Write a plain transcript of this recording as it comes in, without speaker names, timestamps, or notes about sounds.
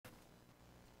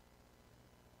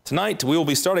Tonight, we will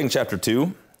be starting chapter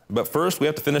 2, but first we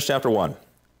have to finish chapter 1.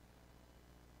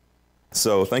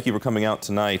 So thank you for coming out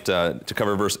tonight to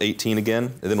cover verse 18 again,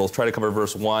 and then we'll try to cover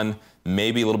verse 1,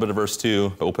 maybe a little bit of verse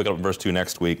 2, but we'll pick up verse 2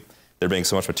 next week, there being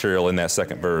so much material in that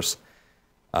second verse.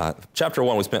 Chapter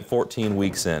 1, we spent 14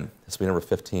 weeks in. This will be number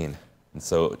 15. And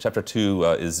so chapter 2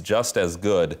 is just as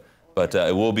good, but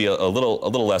it will be a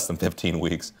little less than 15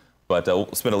 weeks. But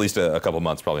we'll spend at least a couple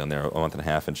months probably on there, a month and a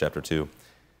half in chapter 2.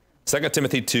 2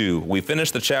 Timothy 2, we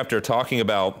finished the chapter talking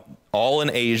about all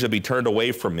in Asia be turned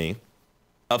away from me,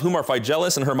 of whom are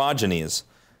Phygellus and Hermogenes.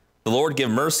 The Lord give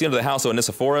mercy unto the house of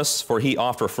Onesiphorus, for he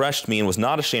oft refreshed me and was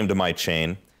not ashamed of my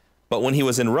chain. But when he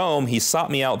was in Rome, he sought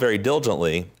me out very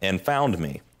diligently and found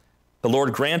me. The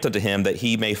Lord grant unto him that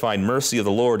he may find mercy of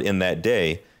the Lord in that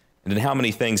day, and in how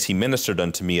many things he ministered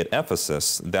unto me at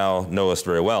Ephesus, thou knowest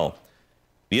very well.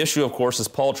 The issue, of course, is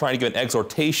Paul trying to give an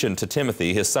exhortation to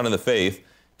Timothy, his son in the faith,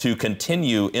 to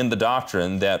continue in the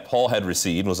doctrine that Paul had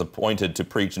received and was appointed to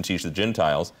preach and teach the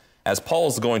Gentiles. As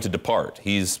Paul's going to depart,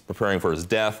 he's preparing for his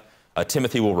death.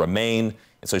 Timothy will remain.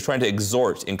 And so he's trying to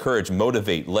exhort, encourage,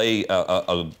 motivate, lay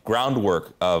a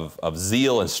groundwork of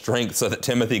zeal and strength so that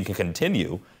Timothy can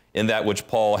continue in that which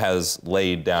Paul has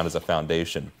laid down as a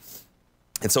foundation.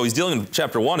 And so he's dealing in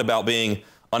chapter 1 about being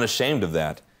unashamed of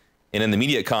that. And in the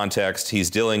immediate context, he's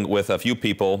dealing with a few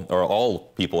people, or all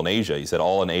people in Asia. He said,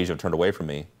 all in Asia have turned away from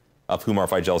me, of whom are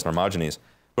Phygellus and Hermogenes.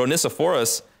 But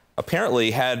Onesiphorus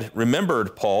apparently had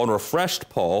remembered Paul and refreshed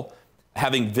Paul,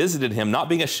 having visited him, not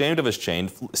being ashamed of his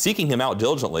chain, seeking him out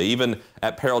diligently, even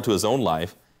at peril to his own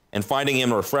life, and finding him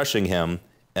and refreshing him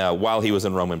while he was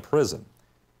in Roman prison.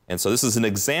 And so this is an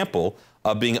example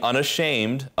of being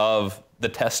unashamed of the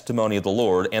testimony of the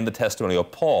Lord and the testimony of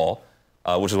Paul,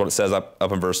 which is what it says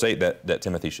up in verse 8 that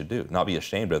Timothy should do, not be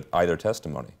ashamed of either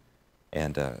testimony.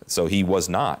 And so he was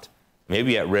not,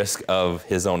 maybe at risk of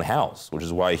his own house, which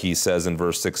is why he says in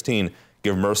verse 16,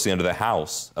 give mercy unto the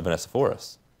house of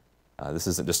Onesiphorus. This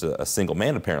isn't just a single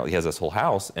man, apparently. He has this whole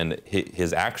house, and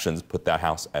his actions put that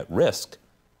house at risk.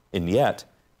 And yet,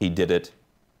 he did it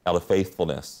out of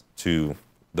faithfulness to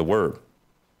the word.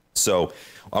 So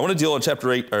I want to deal in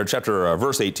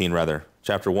verse 18,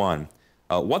 chapter 1.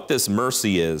 What this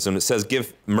mercy is, and it says,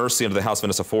 give mercy unto the house of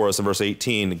Onesiphorus in verse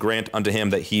 18, grant unto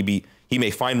him that he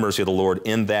may find mercy of the Lord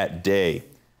in that day.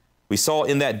 We saw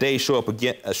in that day show up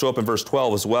in verse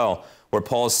 12 as well, where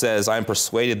Paul says, I am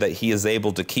persuaded that he is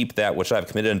able to keep that which I have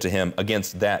committed unto him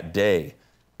against that day.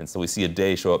 And so we see a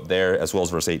day show up there as well as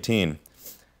verse 18.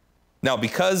 Now,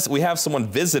 because we have someone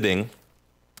visiting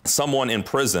someone in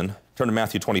prison, turn to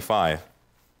Matthew 25.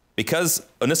 Because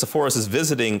Onesiphorus is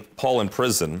visiting Paul in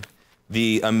prison,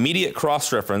 the immediate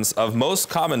cross-reference of most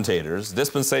commentators,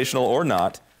 dispensational or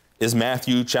not, is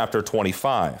Matthew chapter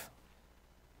 25.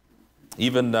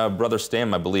 Even Brother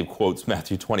Stam, I believe, quotes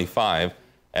Matthew 25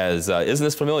 as, isn't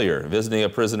this familiar, visiting a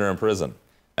prisoner in prison?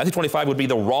 Matthew 25 would be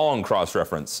the wrong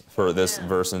cross-reference for this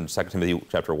verse in 2 Timothy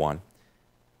chapter 1.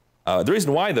 The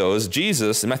reason why, though, is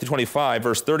Jesus in Matthew 25,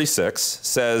 verse 36,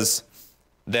 says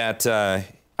that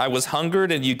I was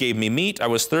hungered, and you gave me meat. I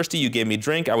was thirsty, you gave me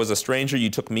drink. I was a stranger, you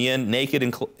took me in. Naked,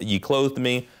 and you clothed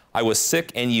me. I was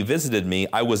sick, and you visited me.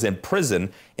 I was in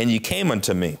prison, and you came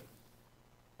unto me.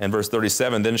 And verse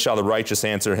 37, then shall the righteous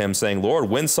answer him, saying, Lord,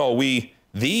 when saw we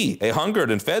thee a hungered,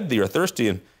 and fed thee, or thirsty,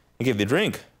 and gave thee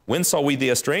drink? When saw we thee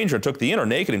a stranger, and took thee in, or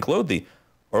naked, and clothed thee?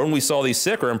 Or when we saw thee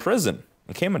sick, or in prison,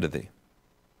 and came unto thee?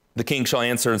 The king shall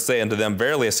answer and say unto them,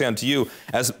 verily I say unto you,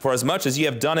 for as much as ye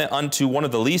have done it unto one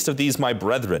of the least of these my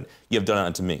brethren, ye have done it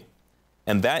unto me.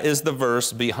 And that is the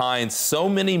verse behind so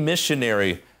many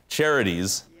missionary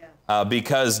charities,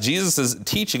 because Jesus is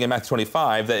teaching in Matthew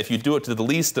 25 that if you do it to the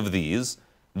least of these,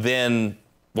 then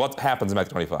what happens in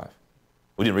Matthew 25?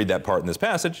 We didn't read that part in this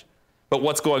passage, but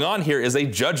what's going on here is a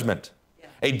judgment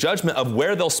of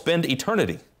where they'll spend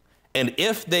eternity. And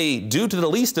if they do to the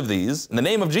least of these, in the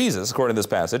name of Jesus, according to this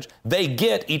passage, they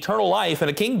get eternal life in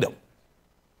a kingdom.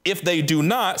 If they do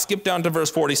not, skip down to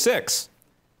verse 46.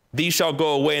 These shall go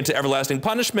away into everlasting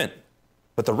punishment,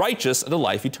 but the righteous into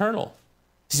life eternal.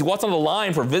 See, what's on the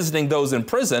line for visiting those in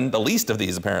prison, the least of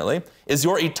these apparently, is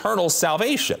your eternal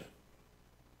salvation.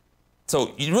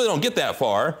 So you really don't get that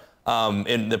far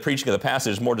in the preaching of the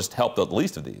passage, more just help the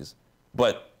least of these.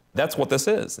 But that's what this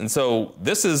is. And so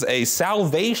this is a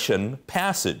salvation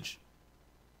passage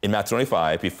in Matthew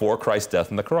 25 before Christ's death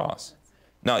on the cross.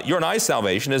 Now, your and I's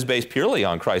salvation is based purely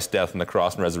on Christ's death on the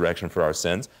cross and resurrection for our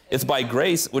sins. It's by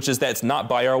grace, which is that it's not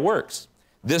by our works.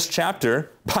 This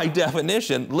chapter, by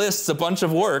definition, lists a bunch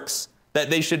of works that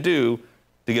they should do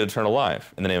to get eternal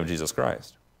life in the name of Jesus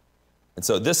Christ. And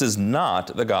so this is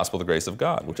not the gospel of the grace of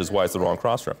God, which is why it's the wrong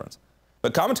cross-reference.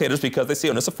 But commentators, because they see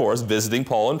Onesiphorus visiting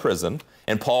Paul in prison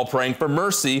and Paul praying for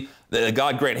mercy, that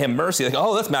God grant him mercy, they go,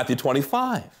 oh, that's Matthew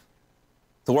 25.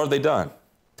 So what have they done?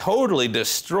 Totally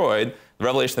destroyed the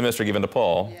revelation of the mystery given to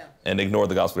Paul and ignored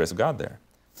the gospel grace of God there.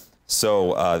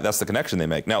 So that's the connection they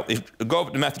make. Now, if you go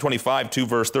up to Matthew 25, 2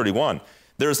 verse 31,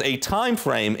 there's a time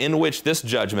frame in which this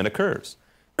judgment occurs.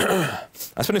 I'm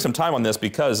spending some time on this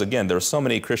because, again, there are so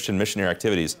many Christian missionary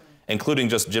activities, including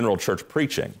just general church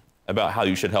preaching about how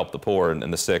you should help the poor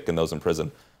and the sick and those in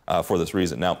prison for this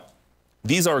reason. Now,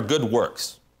 these are good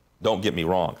works. Don't get me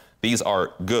wrong. These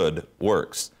are good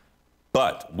works.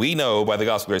 But we know by the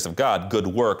gospel grace of God, good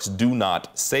works do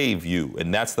not save you.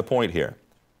 And that's the point here.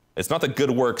 It's not that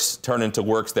good works turn into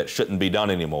works that shouldn't be done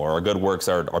anymore, or good works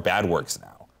are bad works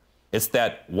now. It's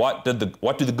that what do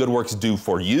the good works do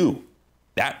for you?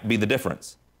 That be the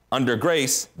difference. Under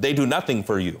grace, they do nothing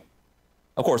for you.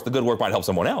 Of course, the good work might help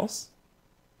someone else.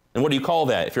 And what do you call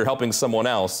that if you're helping someone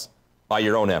else by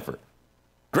your own effort?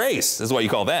 Grace is what you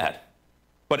call that.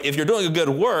 But if you're doing a good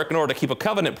work in order to keep a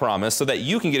covenant promise so that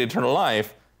you can get eternal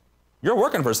life, you're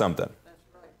working for something. That's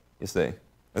right. You see?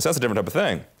 That's a different type of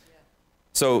thing. Yeah.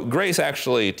 So grace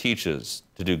actually teaches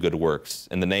to do good works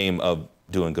in the name of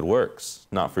doing good works,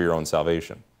 not for your own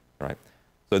salvation, right?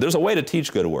 So there's a way to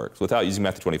teach good works without using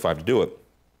Matthew 25 to do it.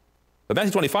 But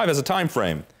Matthew 25 has a time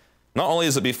frame. Not only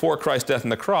is it before Christ's death on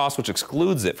the cross, which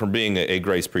excludes it from being a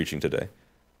grace preaching today,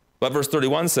 but verse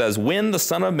 31 says, when the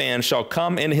Son of Man shall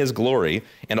come in his glory,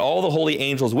 and all the holy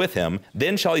angels with him,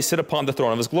 then shall he sit upon the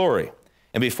throne of his glory.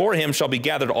 And before him shall be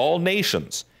gathered all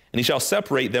nations, and he shall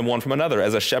separate them one from another,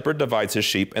 as a shepherd divides his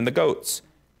sheep and the goats.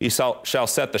 He shall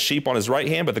set the sheep on his right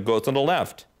hand, but the goats on the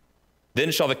left.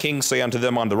 Then shall the king say unto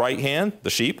them on the right hand, the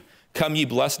sheep, come ye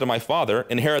blessed of my Father,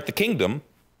 inherit the kingdom.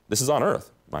 This is on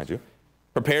earth, mind you,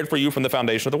 prepared for you from the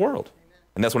foundation of the world.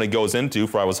 And that's when he goes into,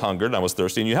 for I was hungered and I was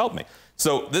thirsty and you helped me.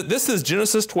 So this is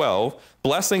Genesis 12,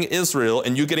 blessing Israel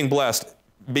and you getting blessed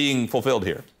being fulfilled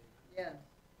here. Yeah.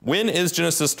 When is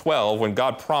Genesis 12, when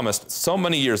God promised so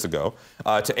many years ago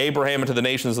to Abraham and to the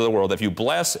nations of the world, that if you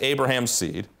bless Abraham's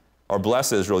seed or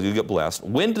bless Israel, you get blessed.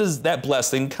 When does that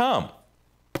blessing come?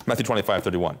 Matthew 25,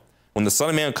 31. When the Son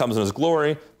of Man comes in his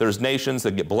glory, there's nations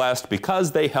that get blessed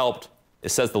because they helped, it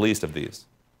says, the least of these.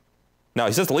 Now,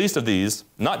 he says the least of these,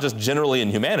 not just generally in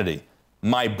humanity.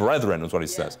 My brethren is what he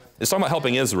says. It's talking about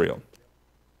helping Israel,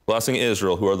 blessing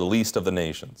Israel, who are the least of the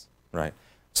nations, right?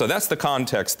 So that's the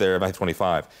context there of Matthew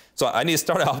 25. So I need to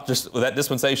start out just with that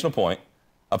dispensational point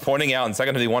of pointing out in 2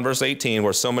 Timothy 1, verse 18,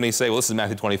 where so many say, well, this is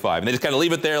Matthew 25. And they just kind of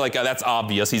leave it there like, oh, that's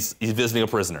obvious. He's visiting a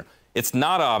prisoner. It's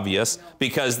not obvious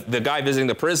because the guy visiting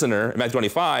the prisoner in Matthew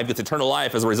 25 gets eternal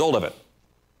life as a result of it.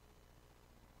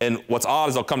 And what's odd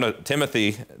is they'll come to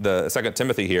Timothy, the 2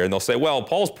 Timothy here, and they'll say, well,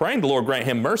 Paul's praying the Lord grant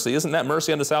him mercy. Isn't that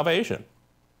mercy unto salvation?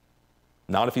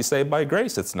 Not if he's saved by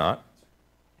grace, it's not.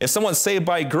 If someone's saved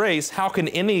by grace, how can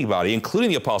anybody,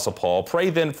 including the Apostle Paul, pray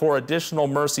then for additional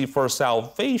mercy for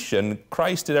salvation?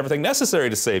 Christ did everything necessary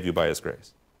to save you by his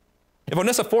grace. If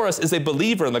Onesiphorus is a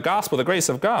believer in the gospel, the grace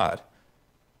of God,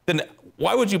 then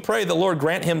why would you pray the Lord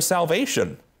grant him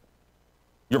salvation?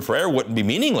 Your prayer wouldn't be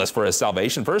meaningless for his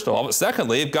salvation, first of all. But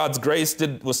secondly, if God's grace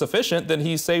was sufficient, then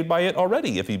he's saved by it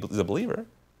already if he's a believer,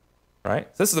 right?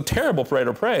 So this is a terrible prayer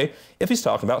to pray if he's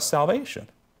talking about salvation.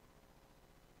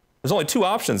 There's only two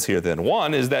options here then.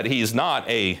 One is that he's not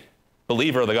a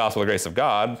believer of the gospel of the grace of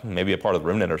God, maybe a part of the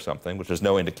remnant or something, which there's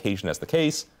no indication that's the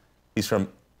case. He's from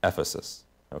Ephesus,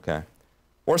 okay?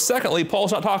 Or secondly,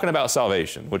 Paul's not talking about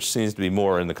salvation, which seems to be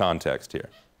more in the context here.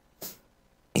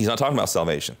 He's not talking about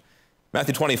salvation.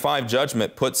 Matthew 25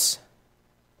 judgment puts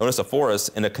Onesiphorus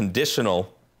in a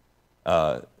conditional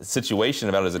situation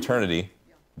about his eternity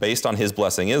based on his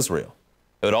blessing Israel.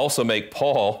 It would also make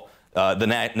Paul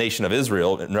the nation of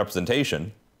Israel in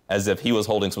representation as if he was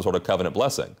holding some sort of covenant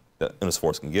blessing that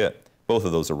Onesiphorus can get. Both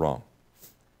of those are wrong.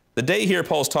 The day here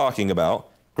Paul's talking about,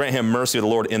 grant him mercy of the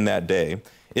Lord in that day,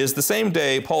 is the same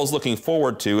day Paul's looking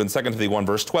forward to in 2 Timothy 1,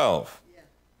 verse 12.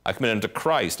 I commit unto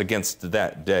Christ against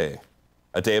that day.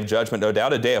 A day of judgment, no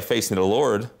doubt, a day of facing the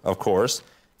Lord, of course.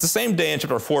 It's the same day in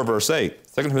chapter 4, verse 8,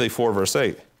 2 Timothy 4, verse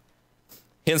 8.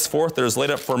 Henceforth there is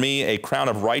laid up for me a crown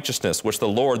of righteousness, which the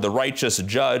Lord, the righteous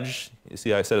judge, you see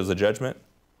how I said it was a judgment?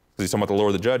 Because he's talking about the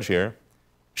Lord, the judge here,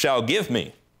 shall give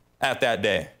me at that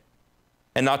day.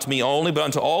 And not to me only, but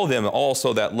unto all of them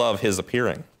also that love his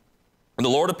appearing. When the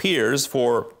Lord appears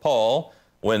for Paul,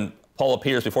 when Paul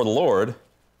appears before the Lord,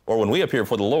 or when we appear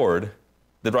before the Lord,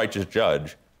 the righteous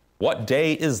judge, what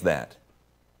day is that?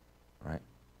 Right?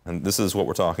 And this is what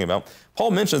we're talking about. Paul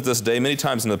mentions this day many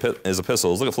times in his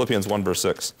epistles. Look at Philippians 1, verse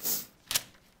 6.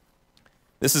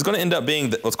 This is going to end up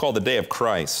being what's called the day of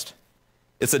Christ.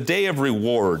 It's a day of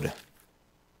reward.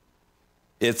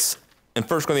 It's in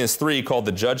 1 Corinthians 3 called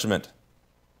the judgment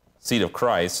seat of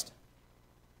Christ.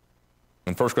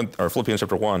 In Philippians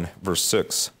chapter 1, verse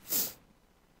 6.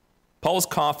 Paul is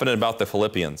confident about the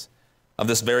Philippians of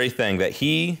this very thing, that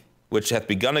he which hath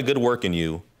begun a good work in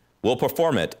you will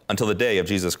perform it until the day of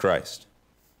Jesus Christ.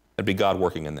 It'd be God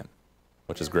working in them,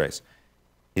 which is grace.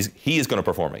 He is going to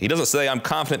perform it. He doesn't say, I'm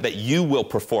confident that you will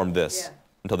perform this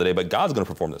until the day, but God's going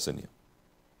to perform this in you.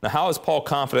 Now, how is Paul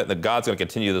confident that God's going to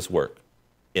continue this work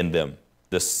in them,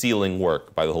 this sealing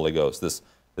work by the Holy Ghost,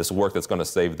 this work that's going to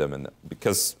save them? And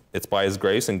because it's by his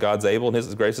grace, and God's able, and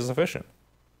his grace is sufficient.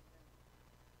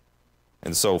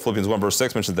 And so Philippians 1 verse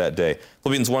 6 mentions that day.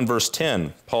 Philippians 1 verse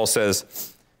 10, Paul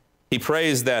says, he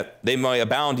prays that they may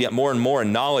abound yet more and more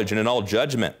in knowledge and in all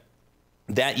judgment,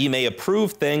 that ye may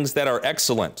approve things that are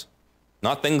excellent,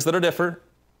 not things that are different,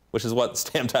 which is what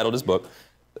Stam titled his book.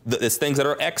 It's things that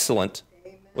are excellent,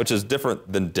 which is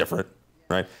different than different,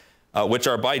 right? Which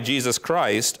are by Jesus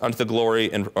Christ unto the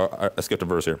glory, and I skipped a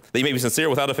verse here, that ye may be sincere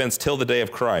without offense till the day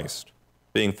of Christ,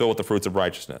 being filled with the fruits of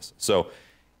righteousness. So,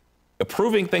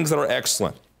 approving things that are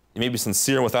excellent, you may be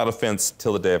sincere without offense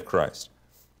till the day of Christ.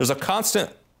 There's a constant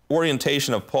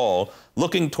orientation of Paul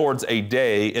looking towards a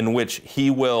day in which he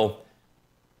will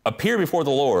appear before the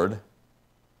Lord,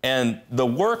 and the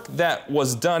work that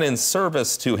was done in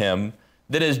service to him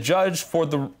that is judged for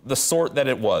the sort that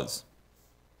it was.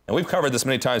 And we've covered this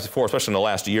many times before, especially in the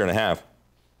last year and a half,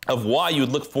 of why you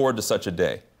would look forward to such a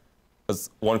day. Because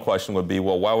one question would be,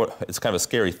 well, it's kind of a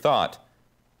scary thought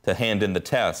to hand in the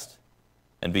test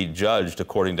and be judged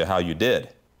according to how you did,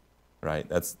 right?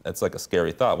 That's like a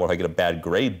scary thought. What if I get a bad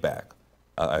grade back?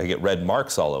 I get red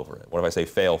marks all over it. What if I say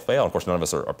fail, fail? Of course, none of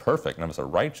us are perfect. None of us are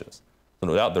righteous. So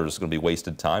no doubt there's going to be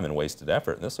wasted time and wasted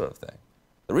effort and this sort of thing.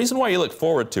 The reason why you look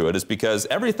forward to it is because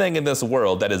everything in this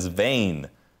world that is vain,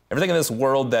 everything in this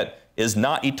world that is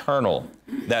not eternal,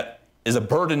 that is a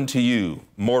burden to you,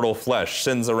 mortal flesh,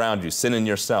 sins around you, sin in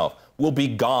yourself, will be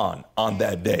gone on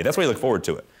that day. That's why you look forward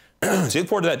to it. So you look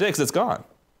forward to that day because it's gone.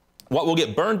 What will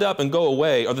get burned up and go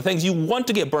away are the things you want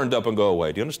to get burned up and go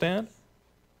away. Do you understand?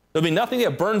 There'll be nothing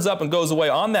that burns up and goes away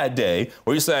on that day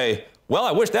where you say, well,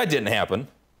 I wish that didn't happen.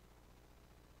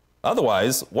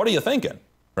 Otherwise, what are you thinking,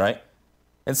 right?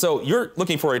 And so you're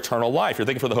looking for eternal life. You're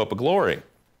thinking for the hope of glory.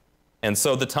 And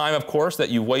so the time, of course, that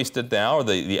you wasted now, or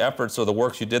the efforts or the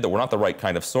works you did that were not the right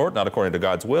kind of sort, not according to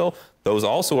God's will, those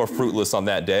also are fruitless on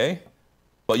that day.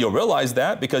 But you'll realize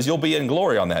that because you'll be in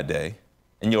glory on that day.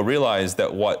 And you'll realize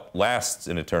that what lasts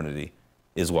in eternity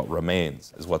is what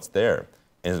remains, is what's there.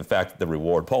 And in fact, the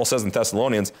reward. Paul says in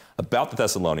Thessalonians, about the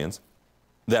Thessalonians,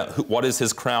 that what is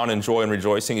his crown and joy and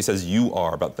rejoicing? He says, you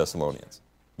are about the Thessalonians.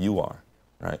 You are,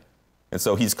 right? And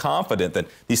so he's confident that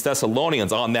these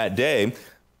Thessalonians on that day,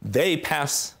 they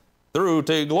pass through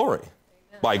to glory.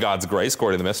 Amen. By God's grace,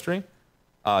 according to the mystery.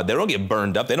 They don't get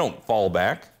burned up. They don't fall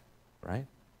back, right?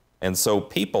 And so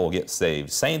people get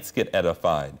saved. Saints get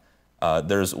edified.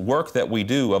 There's work that we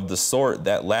do of the sort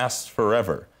that lasts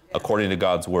forever, according to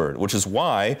God's word, which is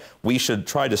why we should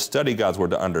try to study God's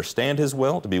word to understand his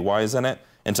will, to be wise in it,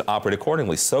 and to operate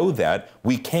accordingly so that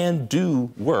we can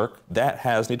do work that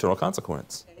has an eternal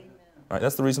consequence. Amen. All right,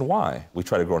 that's the reason why we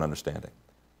try to grow in understanding.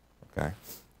 Okay?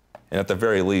 And at the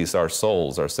very least, our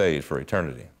souls are saved for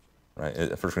eternity. Right? 1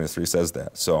 Corinthians 3 says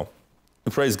that. So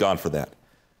we praise God for that.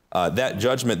 That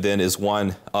judgment then is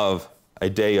one of a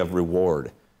day of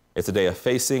reward. It's a day of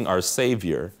facing our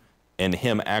Savior and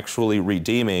him actually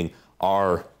redeeming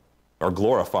or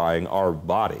glorifying our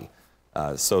body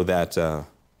so that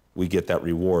we get that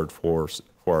reward for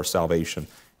our salvation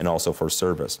and also for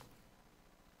service.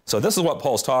 So this is what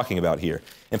Paul's talking about here.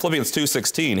 In Philippians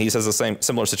 2:16, he says the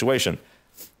similar situation.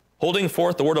 Holding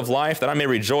forth the word of life, that I may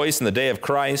rejoice in the day of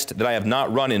Christ, that I have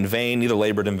not run in vain, neither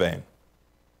labored in vain.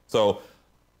 So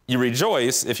you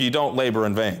rejoice if you don't labor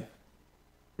in vain.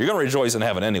 You're going to rejoice in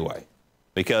heaven anyway,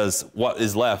 because what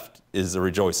is left is the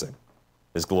rejoicing,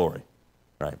 is glory,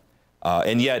 right?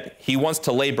 And yet he wants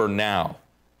to labor now.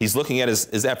 He's looking at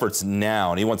his efforts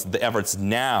now, and he wants the efforts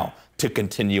now to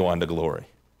continue on to glory.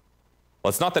 Well,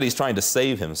 it's not that he's trying to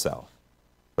save himself,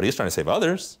 but he's trying to save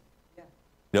others. Yeah.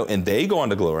 You know, and they go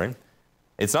on to glory.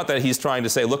 It's not that he's trying to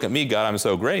say, look at me, God, I'm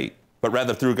so great, but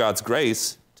rather through God's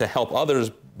grace to help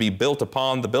others be built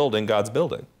upon the building God's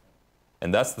building.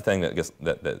 And that's the thing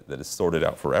that is sorted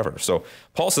out forever. So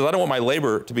Paul says, I don't want my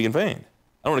labor to be in vain.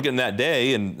 I don't want to get in that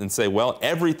day and say, well,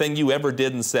 everything you ever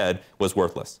did and said was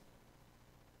worthless.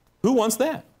 Who wants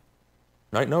that?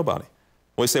 Right? Nobody.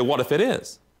 Well, we say, what if it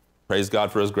is? Praise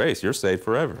God for his grace. You're saved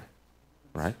forever.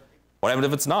 Right? What happens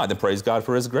if it's not? Then praise God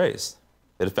for his grace.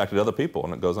 It affected other people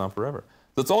and it goes on forever.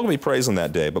 So it's all going to be praised on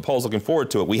that day, but Paul's looking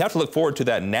forward to it. We have to look forward to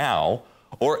that now,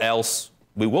 or else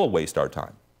we will waste our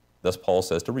time. Thus, Paul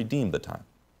says to redeem the time,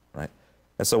 right?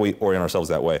 And so we orient ourselves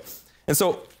that way. And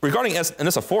so regarding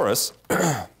Onesiphorus,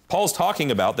 Paul's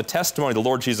talking about the testimony of the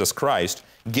Lord Jesus Christ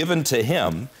given to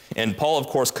him, and Paul, of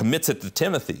course, commits it to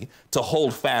Timothy to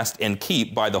hold fast and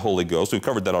keep by the Holy Ghost. We've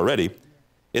covered that already.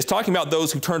 It's talking about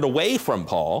those who turned away from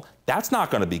Paul. That's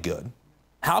not going to be good.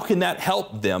 How can that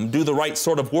help them do the right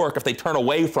sort of work if they turn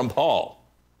away from Paul?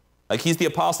 Like, he's the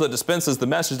apostle that dispenses the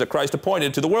message that Christ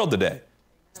appointed to the world today.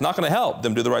 It's not going to help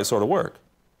them do the right sort of work.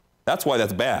 That's why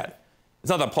that's bad. It's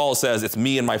not that Paul says it's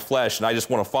me and my flesh and I just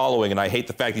want a following and I hate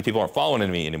the fact that people aren't following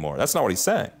me anymore. That's not what he's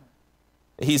saying.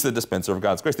 He's the dispenser of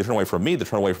God's grace. They turn away from me, they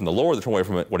turn away from the Lord, they turn away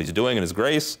from what he's doing in his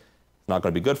grace. It's not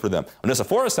going to be good for them.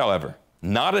 Onesiphorus, however,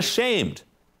 not ashamed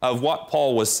of what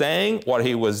Paul was saying, what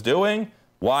he was doing,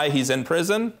 why he's in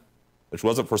prison, which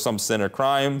wasn't for some sin or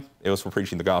crime, it was for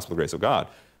preaching the gospel of the grace of God.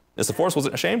 Onesiphorus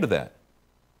wasn't ashamed of that.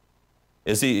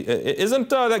 Isn't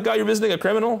that guy you're visiting a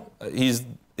criminal? He's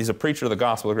a preacher of the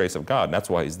gospel of the grace of God, and that's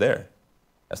why he's there.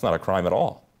 That's not a crime at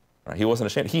all. Right? He wasn't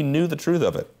ashamed. He knew the truth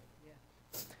of it.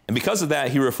 Yeah. And because of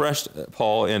that, he refreshed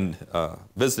Paul and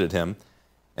visited him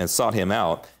and sought him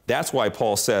out. That's why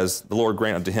Paul says, the Lord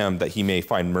grant unto him that he may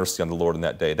find mercy on the Lord in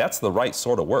that day. That's the right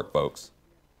sort of work, folks.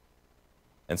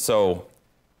 And so,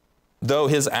 though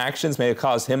his actions may have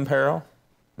caused him peril,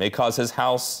 may cause his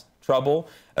house trouble,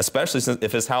 especially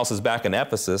if his house is back in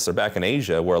Ephesus or back in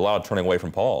Asia, where a lot of turning away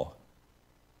from Paul.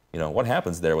 You know, what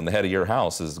happens there when the head of your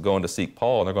house is going to seek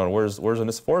Paul and they're going, where's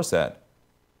Onesiphorus at?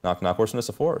 Knock, knock, where's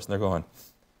Onesiphorus? And they're going,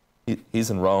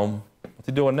 he's in Rome. What's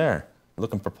he doing there?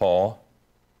 Looking for Paul.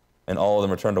 And all of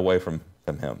them are turned away from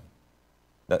him.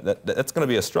 That's going to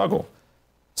be a struggle.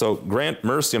 So grant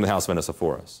mercy on the house of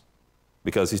Onesiphorus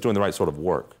because he's doing the right sort of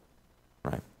work,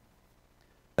 right?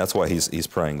 That's why he's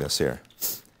praying this here.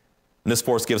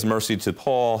 Onesiphorus gives mercy to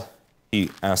Paul. He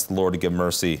asks the Lord to give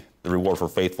mercy, the reward for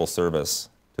faithful service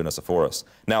to Onesiphorus.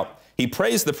 Now, he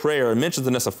prays the prayer and mentions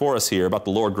Onesiphorus here about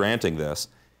the Lord granting this.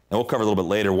 And we'll cover a little bit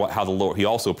later how the Lord, he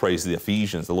also prays the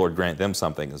Ephesians, the Lord grant them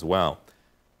something as well.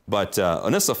 But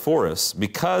Onesiphorus,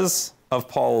 because of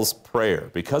Paul's prayer,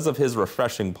 because of his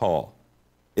refreshing Paul,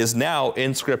 is now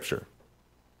in Scripture.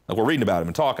 Like, we're reading about him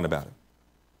and talking about him.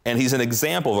 And he's an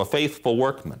example of a faithful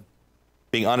workman,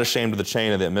 being unashamed of the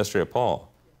chain of the mystery of Paul.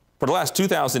 For the last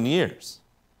 2,000 years,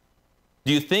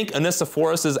 do you think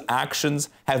Onesiphorus' actions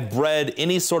have bred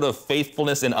any sort of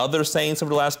faithfulness in other saints over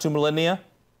the last 2 millennia?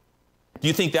 Do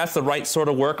you think that's the right sort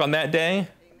of work on that day? Amen.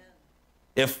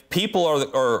 If people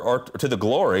are to the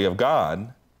glory of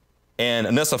God, and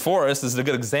Onesiphorus is a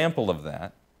good example of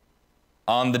that,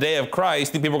 on the day of Christ,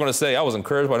 I think people are going to say, I was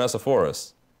encouraged by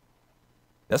Onesiphorus.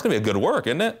 That's going to be a good work,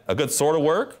 isn't it? A good sort of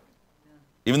work? Yeah.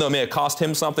 Even though it may have cost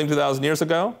him something 2,000 years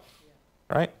ago?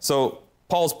 Yeah. Right? So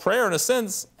Paul's prayer, in a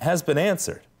sense, has been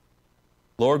answered.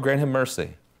 Lord, grant him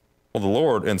mercy. Well, the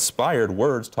Lord inspired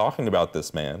words talking about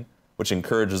this man, which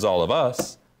encourages all of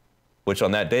us, which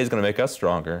on that day is going to make us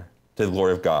stronger to the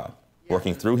glory of God,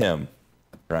 working through him.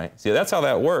 Right? See, that's how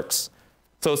that works.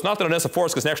 So it's not that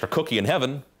Onesiphorus gets an extra cookie in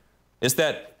heaven. It's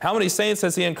that how many saints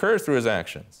has he encouraged through his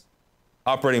actions?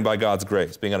 Operating by God's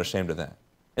grace, being unashamed of that.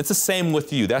 It's the same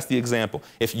with you. That's the example.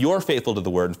 If you're faithful to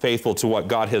the word and faithful to what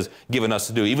God has given us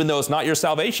to do, even though it's not your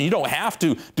salvation, you don't have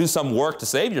to do some work to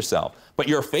save yourself. But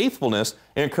your faithfulness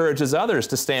encourages others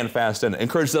to stand fast in it,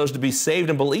 encourages those to be saved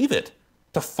and believe it,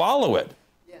 to follow it.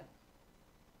 Yeah.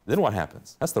 Then what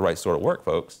happens? That's the right sort of work,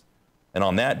 folks. And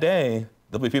on that day,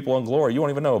 there'll be people in glory you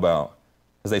won't even know about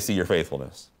because they see your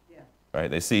faithfulness. Yeah. Right?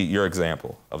 They see your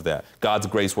example of that. God's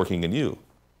grace working in you.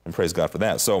 And praise God for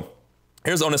that. So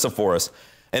here's Onesiphorus,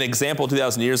 an example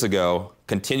 2,000 years ago,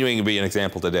 continuing to be an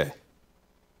example today.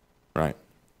 Right?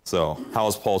 So how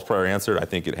is Paul's prayer answered? I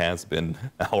think it has been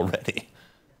already,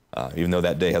 even though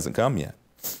that day hasn't come yet.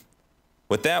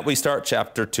 With that, we start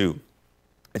chapter 2.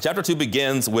 And chapter 2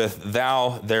 begins with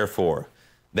thou, therefore,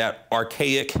 that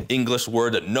archaic English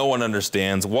word that no one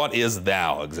understands. What is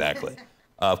thou exactly?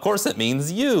 Of course, it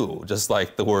means you, just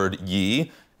like the word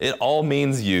ye. It all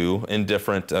means you in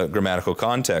different grammatical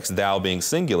contexts, thou being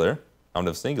singular,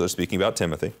 nominative singular, speaking about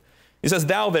Timothy. He says,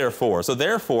 thou therefore. So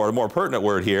therefore, a more pertinent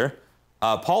word here,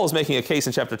 Paul is making a case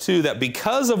in chapter 2 that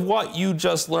because of what you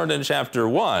just learned in chapter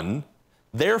 1,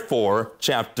 therefore,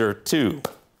 chapter 2.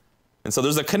 And so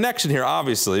there's a connection here,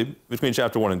 obviously, between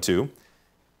chapter 1 and 2.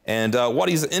 And what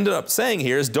he's ended up saying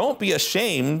here is don't be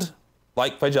ashamed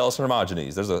like Phygellus and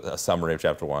Hermogenes. There's a summary of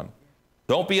chapter 1.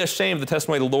 Don't be ashamed of the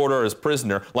testimony of the Lord or his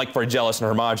prisoner like Phygellus and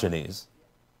Hermogenes.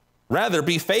 Rather,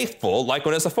 be faithful like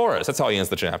Onesiphorus. That's how he ends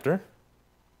the chapter.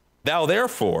 Thou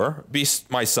therefore, be,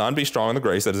 my son, be strong in the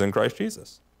grace that is in Christ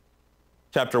Jesus.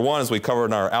 Chapter 1, as we covered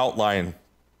in our outline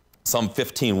some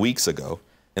 15 weeks ago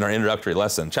in our introductory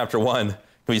lesson, chapter 1 can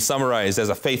be summarized as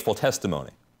a faithful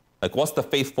testimony. Like, what's the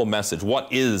faithful message? What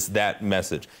is that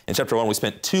message? In chapter 1, we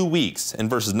spent 2 weeks in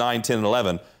verses 9, 10, and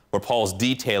 11 where Paul's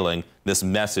detailing this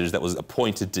message that was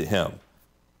appointed to him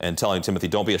and telling Timothy,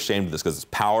 don't be ashamed of this because it's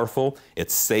powerful,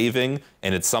 it's saving,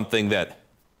 and it's something that,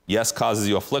 yes, causes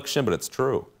you affliction, but it's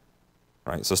true.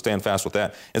 Right? So stand fast with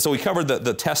that. And so we covered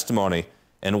the testimony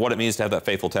and what it means to have that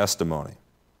faithful testimony.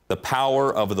 The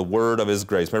power of the word of his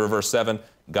grace. Remember verse 7,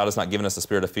 God has not given us the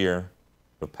spirit of fear,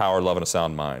 but power, love, and a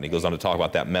sound mind. He goes on to talk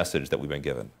about that message that we've been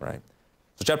given, right?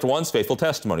 So chapter 1 is faithful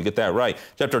testimony. Get that right.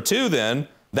 Chapter 2 then,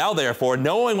 thou therefore,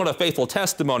 knowing what a faithful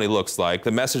testimony looks like,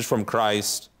 the message from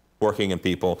Christ working in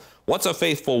people, what's a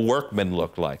faithful workman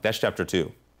look like? That's chapter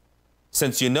 2.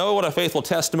 Since you know what a faithful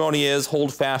testimony is,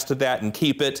 hold fast to that and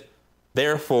keep it.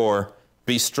 Therefore,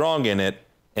 be strong in it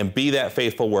and be that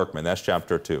faithful workman. That's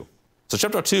chapter 2. So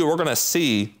chapter 2, we're going to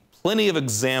see plenty of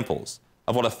examples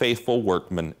of what a faithful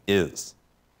workman is.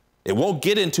 It won't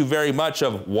get into very much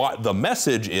of what the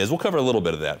message is. We'll cover a little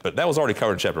bit of that, but that was already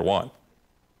covered in chapter 1.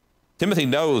 Timothy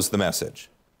knows the message,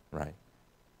 right?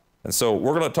 And so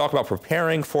we're going to talk about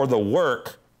preparing for the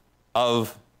work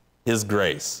of his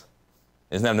grace.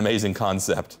 Isn't that an amazing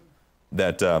concept?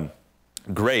 That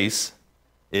grace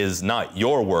is not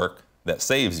your work that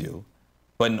saves you,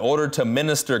 but in order to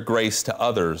minister grace to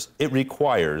others, it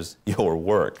requires your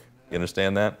work. You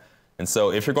understand that? And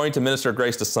so if you're going to minister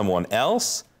grace to someone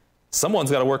else,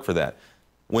 someone's got to work for that.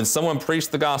 When someone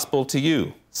preached the gospel to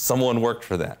you, someone worked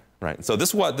for that, right? So this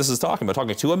is what this is talking about,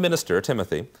 talking to a minister,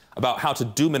 Timothy, about how to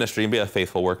do ministry and be a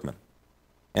faithful workman.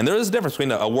 And there is a difference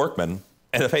between a workman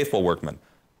and a faithful workman.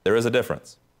 There is a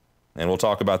difference. And we'll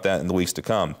talk about that in the weeks to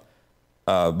come.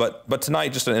 But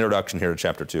tonight, just an introduction here to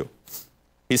chapter 2.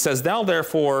 He says, thou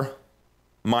therefore,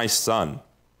 my son.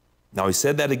 Now he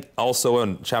said that also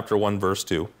in chapter 1, verse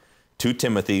 2, to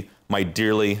Timothy, my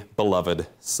dearly beloved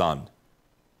son.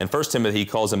 In 1 Timothy, he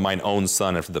calls him mine own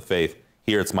son after the faith.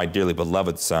 Here it's my dearly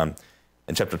beloved son.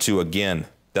 In chapter 2 again,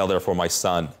 thou therefore, my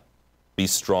son, be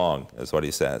strong, is what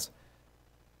he says.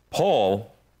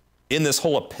 Paul, in this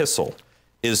whole epistle,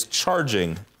 is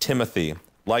charging Timothy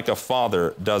like a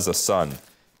father does a son.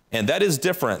 And that is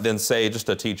different than, say, just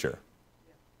a teacher.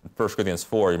 In 1 Corinthians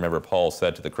 4, you remember Paul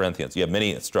said to the Corinthians, you have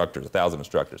many instructors, 1,000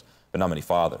 instructors, but not many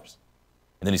fathers.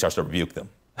 And then he starts to rebuke them.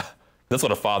 That's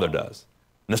what a father does.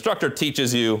 An instructor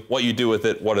teaches you what you do with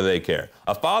it, what do they care?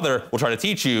 A father will try to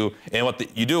teach you, and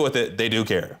what you do with it, they do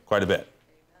care quite a bit.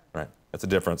 Right? That's a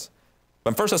difference.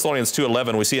 But in 1 Thessalonians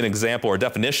 2:11, we see an example or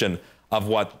definition of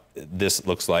what this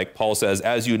looks like. Paul says,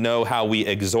 as you know how we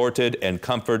exhorted and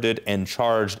comforted and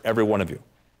charged every one of you,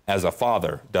 as a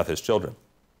father doth his children.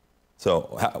 So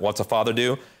what's a father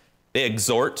do? They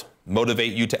exhort,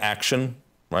 motivate you to action,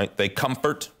 right? They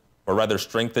comfort, or rather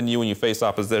strengthen you when you face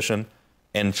opposition,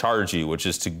 and charge you, which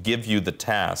is to give you the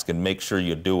task and make sure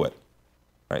you do it,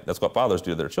 right? That's what fathers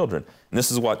do to their children. And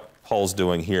this is what Paul's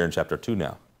doing here in chapter 2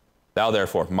 now. Thou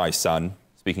therefore, my son,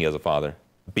 speaking as a father,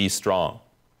 be strong,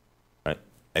 right?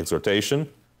 Exhortation.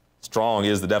 Strong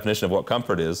is the definition of what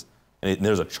comfort is. And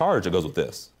there's a charge that goes with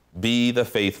this. Be the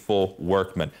faithful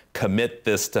workman. Commit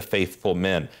this to faithful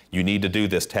men. You need to do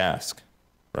this task,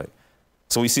 right?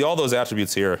 So we see all those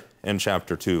attributes here in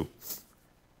chapter 2.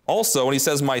 Also, when he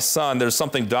says, my son, there's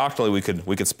something doctrinally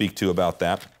we could speak to about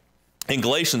that. In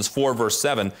Galatians 4, verse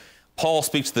 7, Paul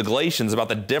speaks to the Galatians about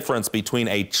the difference between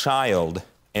a child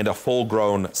and a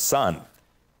full-grown son.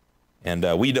 And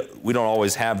we don't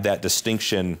always have that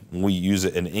distinction when we use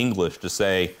it in English to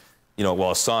say,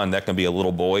 well, a son, that can be a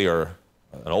little boy or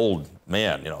an old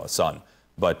man, a son.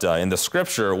 But in the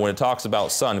scripture, when it talks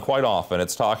about son, quite often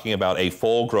it's talking about a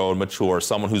full-grown, mature,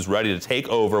 someone who's ready to take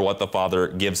over what the father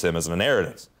gives him as an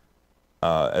inheritance,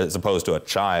 as opposed to a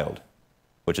child,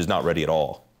 which is not ready at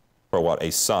all for what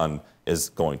a son is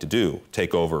going to do,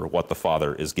 take over what the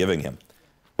father is giving him.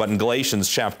 But in Galatians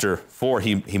chapter 4,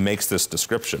 he makes this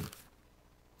description.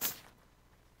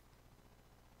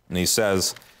 And he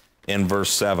says in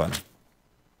verse 7,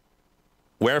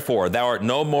 wherefore thou art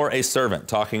no more a servant,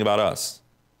 talking about us,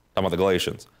 talking about the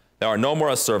Galatians. Thou art no more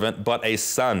a servant, but a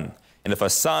son. And if a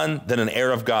son, then an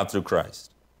heir of God through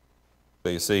Christ. So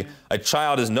you see, a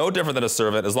child is no different than a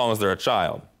servant as long as they're a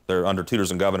child. They're under tutors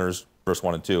and governors, verse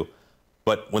 1 and 2.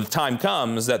 But when the time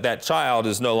comes that child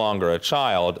is no longer a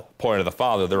child, pointing to the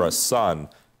father, they're a son.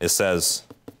 It says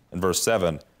in verse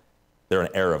 7, they're an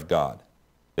heir of God.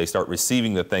 They start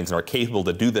receiving the things and are capable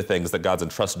to do the things that God's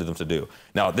entrusted them to do.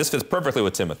 Now, this fits perfectly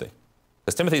with Timothy.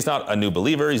 Because Timothy's not a new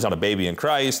believer. He's not a baby in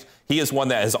Christ. He is one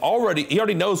that he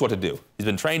already knows what to do. He's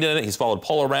been trained in it. He's followed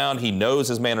Paul around. He knows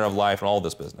his manner of life and all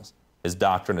this business, his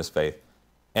doctrine, his faith.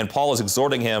 And Paul is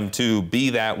exhorting him to be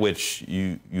that which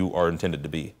you are intended to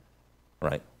be,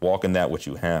 right? Walk in that which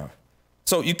you have.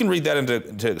 So you can read that into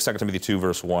 2 Timothy 2,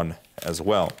 verse 1 as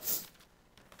well.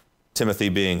 Timothy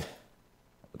being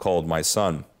called my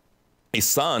son. A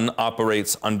son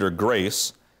operates under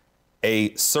grace,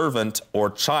 a servant or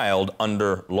child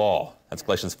under law. That's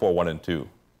Galatians 4, 1 and 2.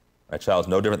 A child is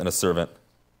no different than a servant.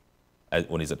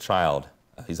 When he's a child,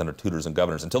 he's under tutors and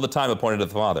governors until the time appointed of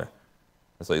the father.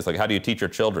 So it's like, how do you teach your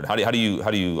children? How do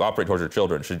you operate towards your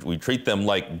children? Should we treat them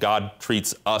like God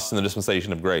treats us in the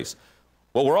dispensation of grace?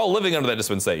 Well, we're all living under that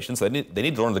dispensation, so they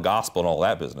need to learn the gospel and all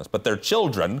that business. But they're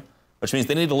children, which means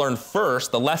they need to learn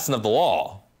first the lesson of the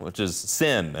law, which is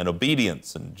sin and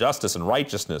obedience and justice and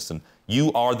righteousness. And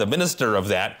you are the minister of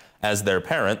that as their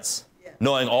parents,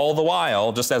 knowing all the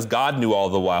while, just as God knew all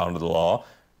the while under the law,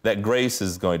 that grace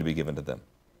is going to be given to them.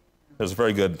 There's a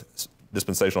very good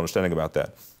dispensational understanding about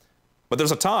that. But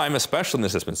there's a time, especially in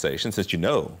this dispensation, since you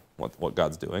know what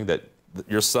God's doing, that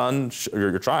your son or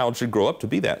your child should grow up to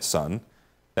be that son,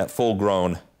 that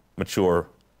full-grown, mature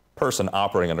person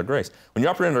operating under grace. When you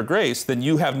operate under grace, then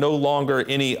you have no longer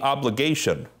any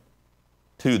obligation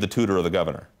to the tutor or the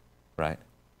governor, right?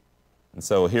 And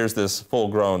so here's this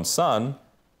full-grown son.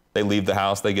 They leave the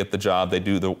house, they get the job, they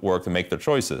do the work, they make their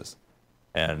choices.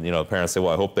 And, parents say,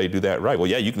 well, I hope they do that right. Well,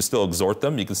 yeah, you can still exhort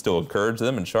them, you can still encourage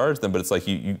them and charge them, but it's like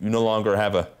you no longer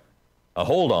have a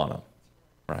hold on them,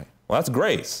 right? Well, that's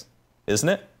grace, isn't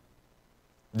it?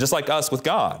 Just like us with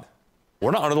God.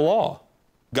 We're not under the law.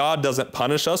 God doesn't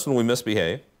punish us when we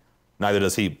misbehave. Neither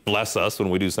does he bless us when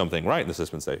we do something right in this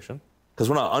dispensation, because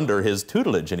we're not under his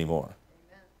tutelage anymore.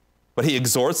 Amen. But he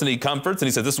exhorts and he comforts and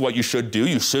he says, this is what you should do.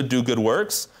 You should do good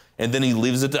works. And then he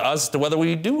leaves it to us to whether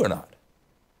we do or not.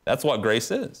 That's what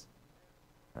grace is,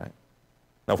 right?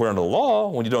 Now, if we're under the law,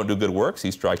 when you don't do good works,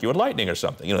 he strikes you with lightning or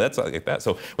something. That's like that.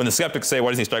 So when the skeptics say, why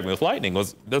doesn't he strike me with lightning? Well,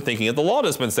 they're thinking of the law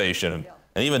dispensation.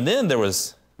 And even then, there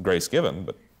was grace given.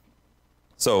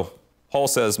 So Paul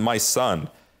says, my son,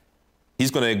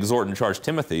 he's going to exhort and charge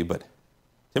Timothy, but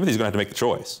Timothy's going to have to make the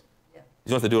choice. He's going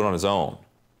to have to do it on his own,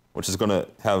 which is going to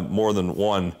have more than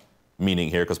one meaning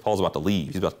here because Paul's about to leave.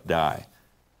 He's about to die.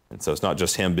 And so it's not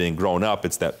just him being grown up,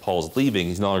 it's that Paul's leaving.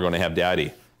 He's no longer going to have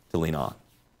daddy to lean on,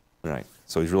 right?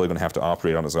 So he's really going to have to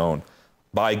operate on his own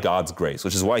by God's grace,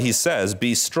 which is why he says,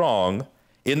 be strong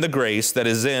in the grace that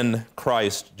is in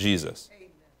Christ Jesus. Amen.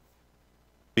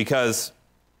 Because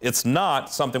it's not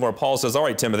something where Paul says, all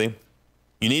right, Timothy,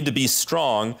 you need to be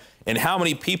strong in how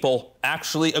many people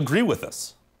actually agree with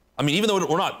us. I mean, even though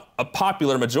we're not a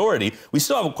popular majority, we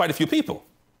still have quite a few people.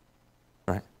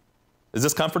 Is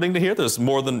this comforting to hear? There's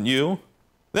more than you?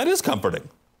 That is comforting.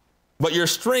 But your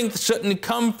strength shouldn't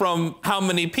come from how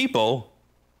many people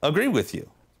agree with you,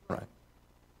 right?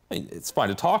 I mean, it's fine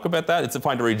to talk about that. It's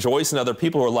fine to rejoice in other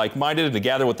people who are like-minded and to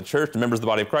gather with the church, the members of the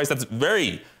body of Christ. That's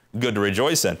very good to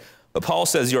rejoice in. But Paul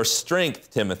says your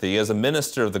strength, Timothy, as a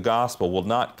minister of the gospel will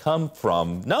not come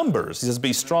from numbers. He says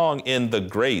be strong in the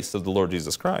grace of the Lord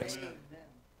Jesus Christ.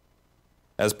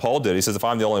 As Paul did, he says, if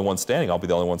I'm the only one standing, I'll be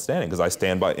the only one standing because I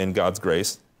stand in God's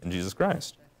grace in Jesus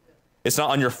Christ. It's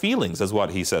not on your feelings, is what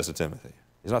he says to Timothy.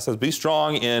 He says, be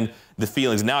strong in the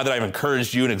feelings. Now that I've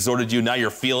encouraged you and exhorted you, now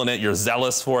you're feeling it, you're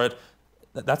zealous for it.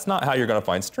 That's not how you're going to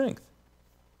find strength.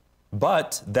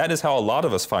 But that is how a lot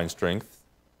of us find strength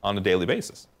on a daily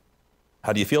basis.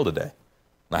 How do you feel today?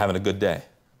 Not having a good day,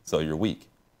 so you're weak.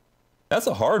 That's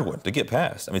a hard one to get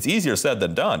past. I mean, it's easier said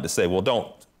than done to say, well,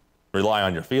 don't rely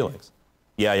on your feelings.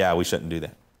 Yeah, we shouldn't do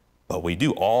that. But we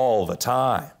do all the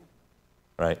time,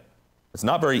 right? It's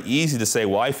not very easy to say,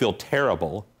 well, I feel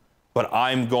terrible, but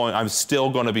I'm still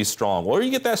going to be strong. Where do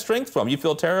you get that strength from? You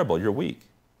feel terrible, you're weak.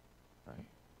 Right?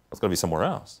 It's going to be somewhere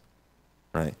else,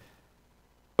 right?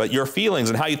 But your feelings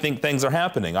and how you think things are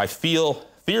happening. I feel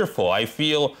fearful. I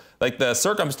feel like the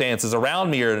circumstances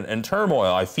around me are in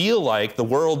turmoil. I feel like the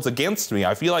world's against me.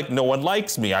 I feel like no one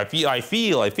likes me. I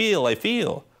feel.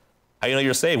 How do you know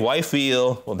you're saved? Well, I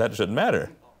feel. Well, that shouldn't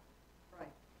matter.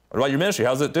 What about your ministry?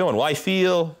 How's it doing? Well, I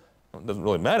feel. Well, it doesn't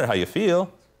really matter how you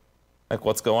feel. Like,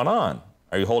 what's going on?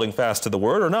 Are you holding fast to the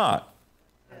word or not?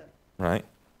 Right?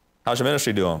 How's your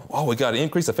ministry doing? Oh, we got an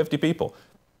increase of 50 people.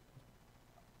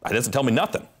 That doesn't tell me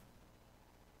nothing.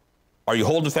 Are you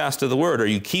holding fast to the word? Are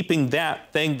you keeping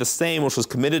that thing the same which was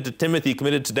committed to Timothy,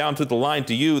 committed to down through the line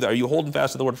to you? Are you holding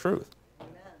fast to the word of truth?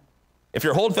 Amen. If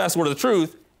you're holding fast to the word of the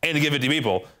truth and to give it to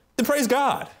people, then praise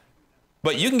God.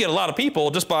 But you can get a lot of people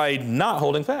just by not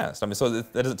holding fast. I mean, so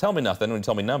that doesn't tell me nothing when you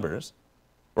tell me numbers.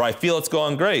 Or I feel it's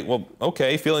going great. Well,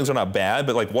 okay, feelings are not bad,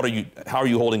 but like, how are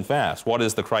you holding fast? What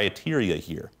is the criteria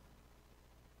here?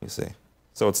 You see.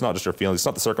 So it's not just your feelings, it's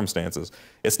not the circumstances.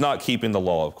 It's not keeping the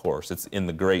law, of course. It's in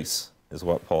the grace, is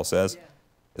what Paul says. Yeah.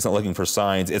 It's not looking for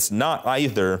signs. It's not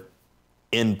either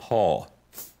in Paul.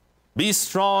 Be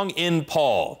strong in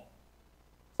Paul.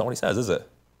 That's not what he says, is it?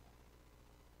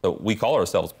 So we call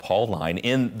ourselves Pauline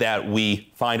in that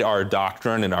we find our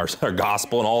doctrine and our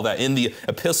gospel and all that in the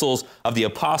epistles of the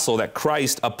apostle that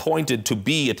Christ appointed to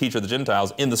be a teacher of the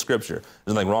Gentiles in the Scripture.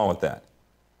 There's nothing wrong with that.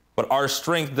 But our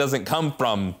strength doesn't come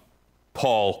from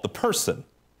Paul, the person.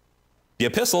 The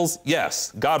epistles,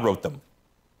 yes, God wrote them,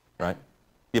 right?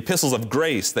 The epistles of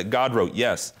grace that God wrote,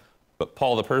 yes. But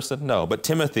Paul, the person, no. But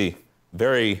Timothy,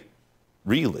 very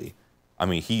really, I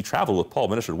mean, he traveled with Paul,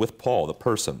 ministered with Paul, the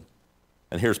person.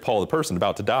 And here's Paul, the person,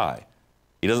 about to die.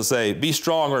 He doesn't say, be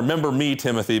strong, remember me,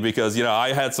 Timothy, because,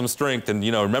 I had some strength, and,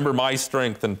 remember my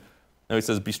strength. And no, he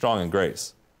says, be strong in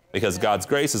grace. Because God's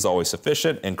grace is always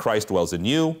sufficient, and Christ dwells in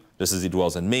you, just as he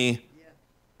dwells in me.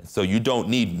 And so you don't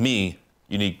need me,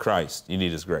 you need Christ. You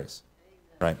need his grace,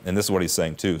 right? And this is what he's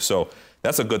saying, too. So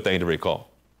that's a good thing to recall.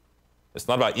 It's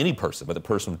not about any person, but the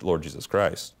person of the Lord Jesus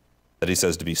Christ that he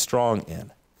says to be strong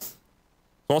in. So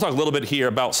I want to talk a little bit here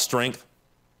about strength.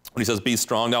 When he says, be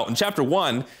strong. Now, in chapter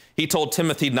 1, he told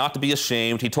Timothy not to be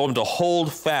ashamed. He told him to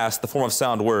hold fast the form of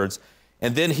sound words.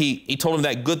 And then he told him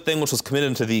that good thing which was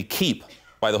committed to thee, keep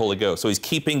by the Holy Ghost. So he's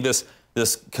keeping this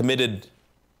committed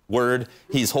word.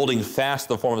 He's holding fast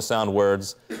the form of sound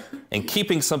words. And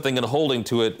keeping something and holding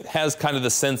to it has kind of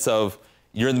the sense of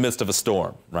you're in the midst of a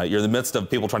storm, right? You're in the midst of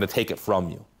people trying to take it from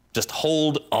you. Just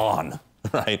hold on,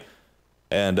 right?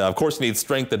 And of course, you need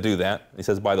strength to do that. He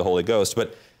says by the Holy Ghost.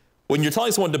 But when you're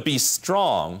telling someone to be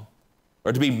strong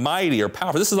or to be mighty or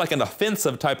powerful, this is like an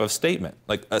offensive type of statement,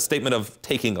 like a statement of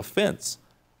taking offense.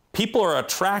 People are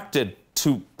attracted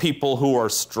to people who are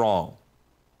strong.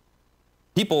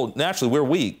 People, naturally, we're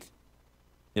weak.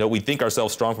 We think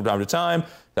ourselves strong from time to time,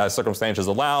 as circumstances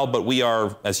allow, but we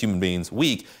are, as human beings,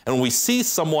 weak. And when we see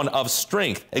someone of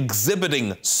strength,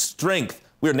 exhibiting strength,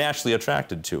 we're naturally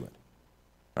attracted to it,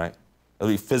 right?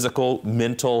 It'll be physical,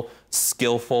 mental,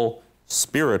 skillful,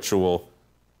 spiritual.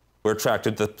 We're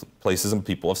attracted to places and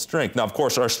people of strength. Now, of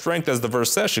course, our strength, as the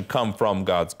verse says, should come from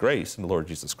God's grace in the Lord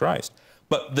Jesus Christ.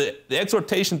 But the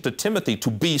exhortation to Timothy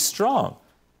to be strong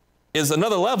is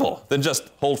another level than just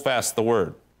hold fast the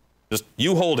word. Just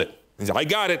you hold it. He said, I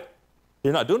got it.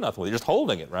 You're not doing nothing with it. You're just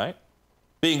holding it, right?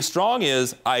 Being strong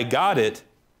is, I got it.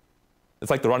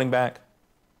 It's like the running back.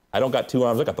 I don't got two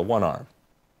arms. I got the one arm,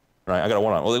 right? I got a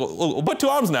one arm. Well, put two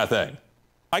arms in that thing.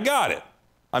 I got it.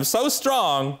 I'm so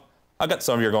strong. I got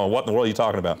some of you are going, what in the world are you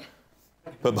talking about?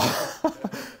 But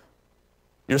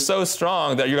you're so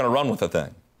strong that you're going to run with the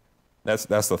thing. That's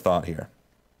the thought here.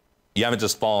 You haven't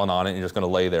just fallen on it and you're just going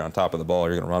to lay there on top of the ball.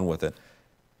 You're going to run with it.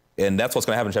 And that's what's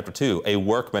going to happen in chapter 2. A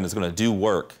workman is going to do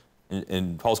work.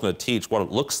 And Paul's going to teach what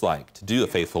it looks like to do a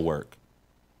faithful work.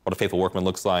 What a faithful workman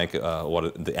looks like,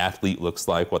 what the athlete looks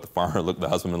like, what the farmer, the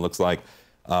husbandman looks like,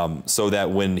 so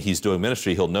that when he's doing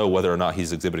ministry, he'll know whether or not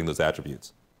he's exhibiting those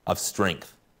attributes of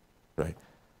strength, right?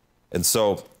 And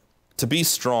so to be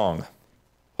strong,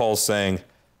 Paul's saying,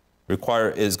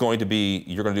 is going to be,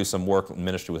 you're going to do some work in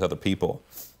ministry with other people.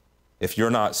 If you're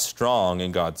not strong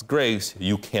in God's grace,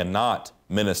 you cannot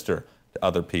minister to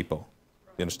other people.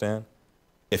 You understand?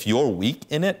 If you're weak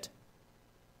in it,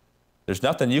 there's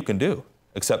nothing you can do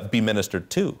except be ministered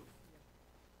to,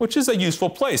 which is a useful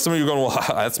place. Some of you are going, well,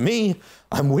 that's me.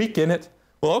 I'm weak in it.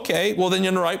 Well, okay, well, then you're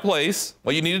in the right place.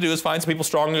 What you need to do is find some people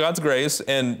strong in God's grace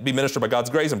and be ministered by God's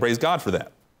grace and praise God for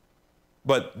that.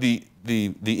 But the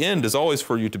end is always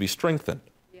for you to be strengthened.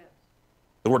 Yes.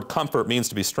 The word comfort means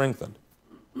to be strengthened.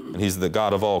 And he's the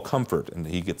God of all comfort, and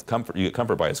he gets comfort. You get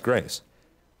comfort by his grace.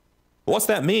 But what's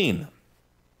that mean?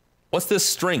 What's this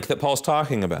strength that Paul's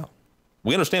talking about?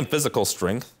 We understand physical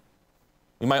strength.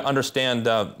 We might understand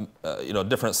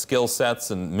different skill sets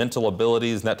and mental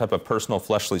abilities and that type of personal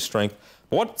fleshly strength.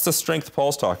 But what's the strength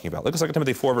Paul's talking about? Look at 2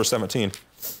 Timothy 4, verse 17.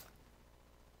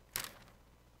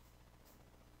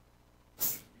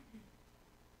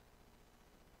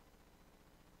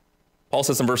 Paul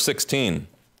says in verse 16,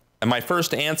 "And my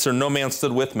first answer, no man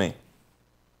stood with me,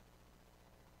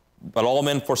 but all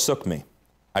men forsook me.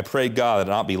 I pray God that it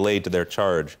not be laid to their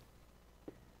charge."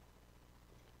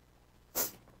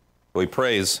 So he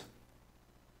prays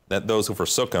that those who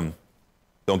forsook him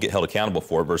don't get held accountable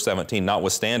for it. Verse 17,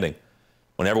 "Notwithstanding,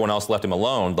 when everyone else left him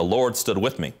alone, the Lord stood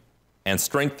with me and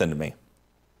strengthened me."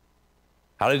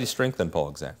 How did he strengthen Paul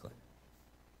exactly?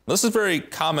 This is very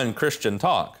common Christian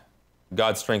talk.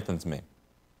 God strengthens me.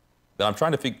 But I'm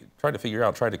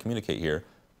trying to communicate here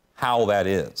how that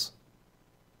is.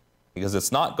 Because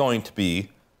it's not going to be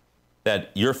that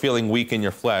you're feeling weak in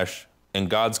your flesh and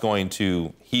God's going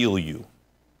to heal you.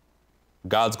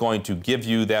 God's going to give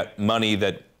you that money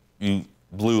that you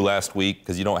blew last week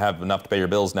because you don't have enough to pay your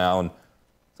bills now, and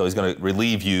so he's going to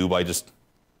relieve you by just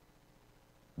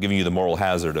giving you the moral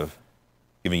hazard of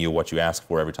giving you what you ask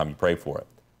for every time you pray for it.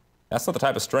 That's not the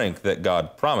type of strength that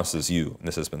God promises you in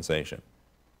this dispensation.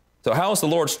 So how is the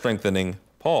Lord strengthening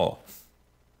Paul?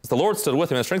 The Lord stood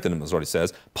with him and strengthened him, is what he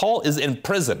says. Paul is in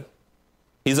prison.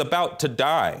 He's about to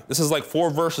die. This is like 4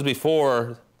 verses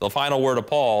before the final word of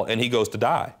Paul, and he goes to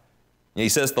die. And he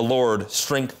says, the Lord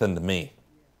strengthened me.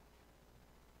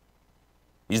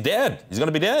 He's dead. He's going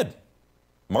to be dead.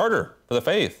 Martyr for the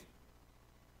faith.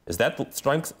 Is that the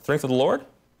strength of the Lord?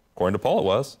 According to Paul, it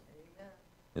was. Amen.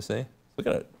 You see? We've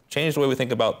got to change the way we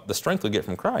think about the strength we get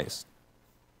from Christ.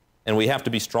 And we have to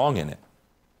be strong in it.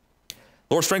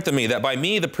 Lord, strengthen me, that by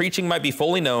me the preaching might be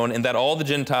fully known, and that all the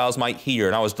Gentiles might hear.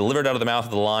 And I was delivered out of the mouth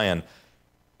of the lion.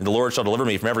 And the Lord shall deliver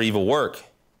me from every evil work,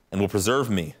 and will preserve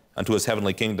me unto his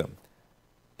heavenly kingdom.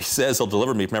 He says he'll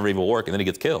deliver me from every evil work, and then he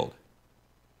gets killed.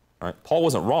 All right? Paul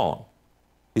wasn't wrong.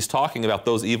 He's talking about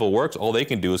those evil works. All they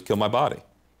can do is kill my body.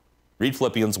 Read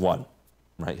Philippians 1.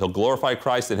 Right? He'll glorify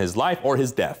Christ in his life or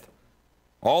his death.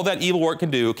 All that evil work can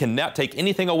do cannot take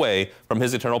anything away from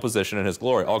his eternal position and his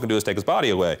glory. All it can do is take his body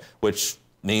away, which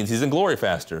means he's in glory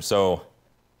faster. So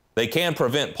they can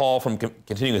prevent Paul from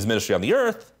continuing his ministry on the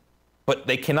earth, but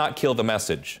they cannot kill the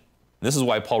message. And this is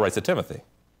why Paul writes to Timothy.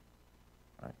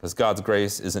 Because God's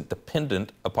grace isn't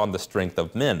dependent upon the strength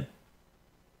of men,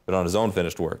 but on his own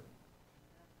finished work.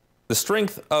 The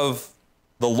strength of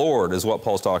the Lord is what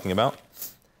Paul's talking about.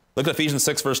 Look at Ephesians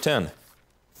 6, verse 10.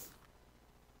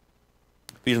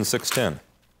 Ephesians 6:10.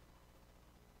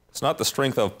 It's not the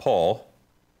strength of Paul.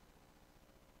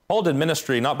 Paul did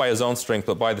ministry not by his own strength,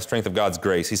 but by the strength of God's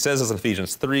grace. He says this in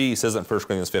Ephesians 3. He says it in 1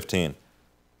 Corinthians 15.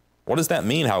 What does that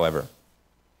mean, however?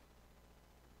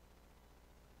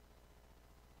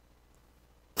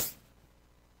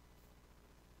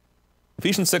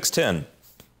 Ephesians 6:10.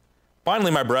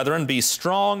 Finally, my brethren, be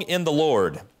strong in the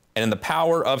Lord and in the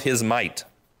power of his might.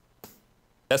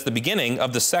 That's the beginning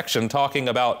of the section talking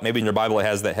about, maybe in your Bible it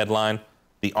has that headline,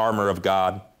 the armor of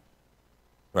God,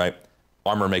 right?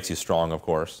 Armor makes you strong, of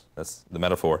course. That's the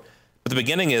metaphor. But the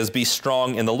beginning is, be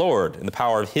strong in the Lord, in the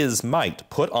power of his might.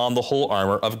 Put on the whole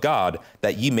armor of God,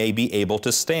 that ye may be able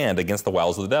to stand against the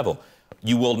wiles of the devil.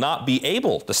 You will not be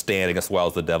able to stand against the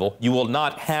wiles of the devil. You will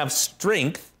not have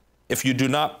strength if you do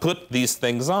not put these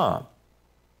things on.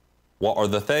 What are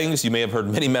the things? You may have heard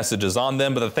many messages on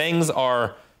them, but the things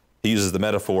are, he uses the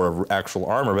metaphor of actual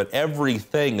armor, but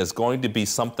everything is going to be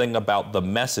something about the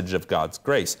message of God's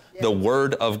grace, yes. The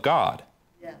Word of God.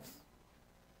 Yes.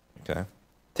 Okay.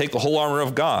 Take the whole armor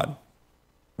of God.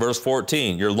 Verse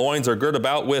 14, your loins are girt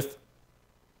about with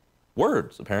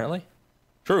words, apparently,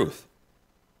 truth.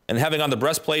 And having on the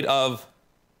breastplate of,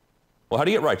 well, how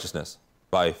do you get righteousness?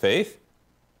 By faith?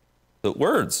 The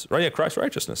words, right? Yeah, Christ's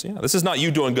righteousness. Yeah. This is not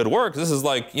you doing good works. This is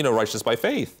like, righteousness by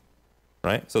faith.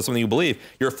 Right? So it's something you believe.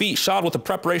 Your feet shod with the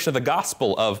preparation of the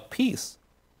gospel of peace.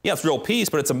 Yeah, it's real peace,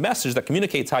 but it's a message that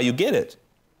communicates how you get it.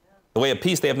 The way of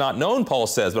peace they have not known, Paul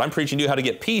says, but I'm preaching to you how to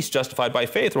get peace justified by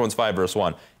faith, Romans 5, verse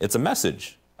 1. It's a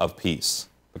message of peace,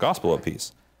 the gospel of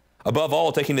peace. Above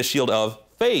all, taking the shield of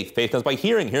faith. Faith comes by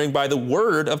hearing, hearing by the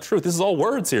word of truth. This is all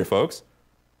words here, folks.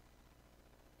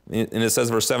 And it says,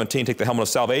 verse 17, take the helmet of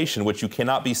salvation, which you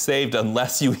cannot be saved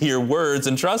unless you hear words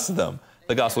and trust them,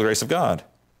 the gospel of grace of God.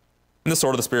 And the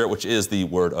sword of the Spirit, which is the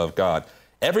word of God.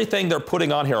 Everything they're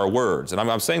putting on here are words. And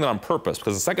I'm saying that on purpose,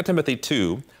 because in 2 Timothy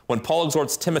 2, when Paul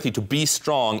exhorts Timothy to be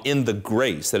strong in the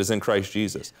grace that is in Christ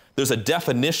Jesus, there's a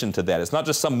definition to that. It's not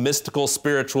just some mystical,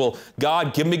 spiritual,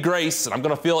 God, give me grace, and I'm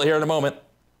going to feel it here in a moment.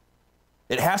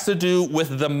 It has to do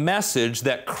with the message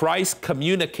that Christ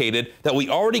communicated that we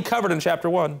already covered in chapter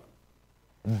 1.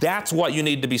 That's what you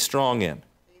need to be strong in.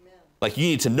 Like, you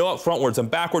need to know it frontwards and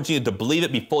backwards. You need to believe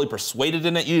it, be fully persuaded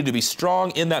in it. You need to be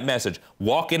strong in that message.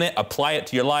 Walk in it, apply it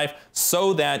to your life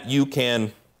so that you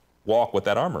can walk with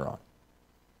that armor on.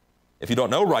 If you don't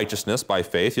know righteousness by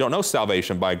faith, you don't know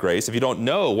salvation by grace, if you don't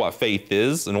know what faith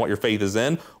is and what your faith is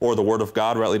in, or the word of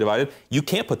God rightly divided, you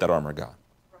can't put that armor of God.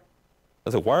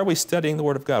 I said, why are we studying the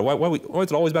word of God? Why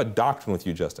is it always about doctrine with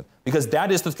you, Justin? Because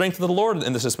that is the strength of the Lord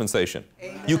in this dispensation.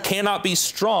 Amen. You cannot be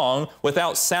strong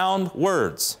without sound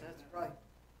words.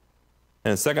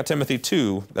 And in 2 Timothy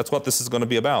 2, that's what this is going to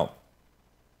be about.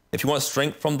 If you want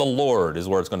strength from the Lord is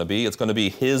where it's going to be. It's going to be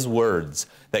his words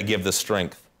that give the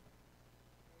strength.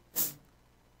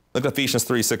 Look at Ephesians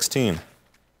 3:16.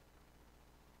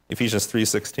 Ephesians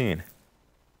 3:16.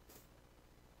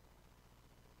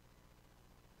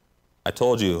 I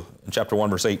told you in chapter 1,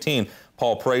 verse 18,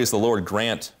 Paul prays the Lord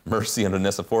grant mercy unto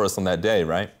Onesiphorus on that day,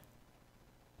 right?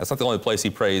 That's not the only place he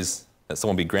prays that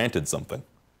someone be granted something.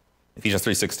 Ephesians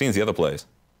 3:16 is the other place.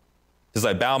 It says,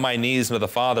 I bow my knees unto the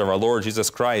Father of our Lord Jesus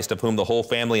Christ, of whom the whole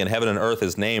family in heaven and earth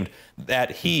is named,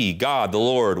 that he, God the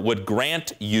Lord, would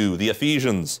grant you, the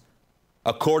Ephesians,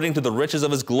 according to the riches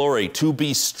of his glory, to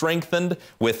be strengthened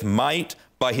with might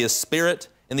by his Spirit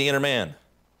in the inner man.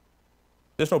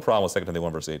 There's no problem with 2 Timothy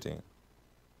 1, verse 18.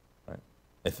 Right?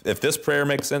 If this prayer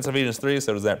makes sense in Ephesians 3,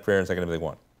 so does that prayer in 2 Timothy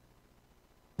 1.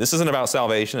 This isn't about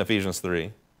salvation, Ephesians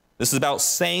 3. This is about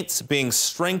saints being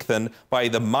strengthened by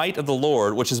the might of the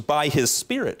Lord, which is by his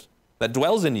Spirit that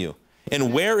dwells in you.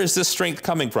 And where is this strength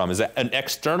coming from? Is it an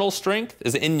external strength?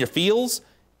 Is it in your feels?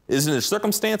 Is it in your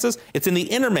circumstances? It's in the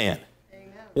inner man.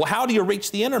 Amen. Well, how do you reach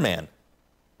the inner man?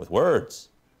 With words,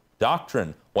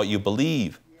 doctrine, what you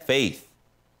believe, faith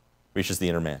reaches the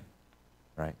inner man,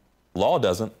 right? Law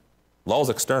doesn't. Law is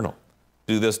external.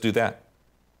 Do this, do that.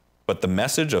 But the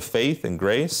message of faith and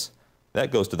grace, that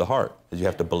goes to the heart. You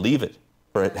have to believe it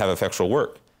for it to have effectual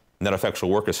work. And that effectual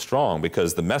work is strong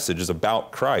because the message is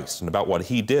about Christ and about what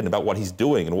he did and about what he's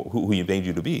doing and who he made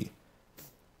you to be.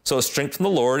 So strength from the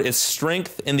Lord is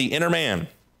strength in the inner man.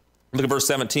 Look at verse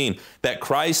 17. That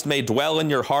Christ may dwell in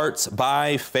your hearts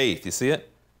by faith. You see it?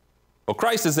 Well,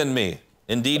 Christ is in me.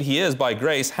 Indeed, he is by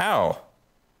grace. How?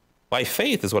 By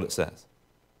faith is what it says.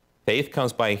 Faith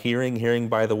comes by hearing, hearing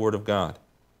by the word of God.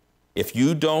 If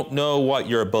you don't know what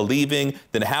you're believing,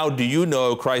 then how do you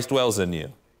know Christ dwells in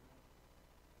you?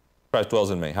 Christ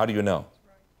dwells in me. How do you know?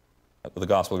 The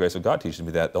gospel of the grace of God teaches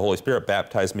me that. The Holy Spirit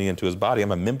baptized me into his body.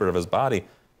 I'm a member of his body.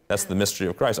 That's the mystery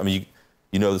of Christ. I mean,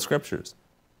 you know the scriptures.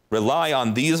 Rely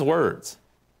on these words.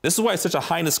 This is why it's such a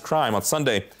heinous crime. On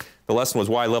Sunday, the lesson was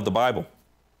why I love the Bible.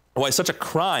 Why it's such a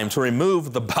crime to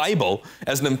remove the Bible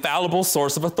as an infallible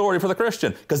source of authority for the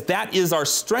Christian, because that is our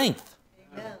strength.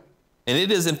 Amen. And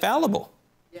it is infallible.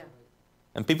 Yeah.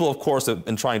 And people, of course, have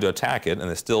been trying to attack it, and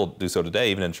they still do so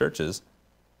today, even in churches.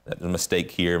 A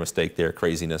mistake here, mistake there,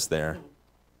 craziness there,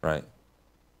 right?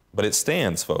 But it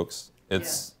stands, folks. It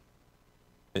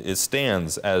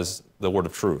stands as the word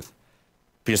of truth.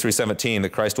 Ephesians 3:17, that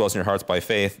Christ dwells in your hearts by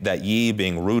faith, that ye,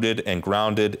 being rooted and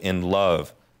grounded in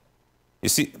love. You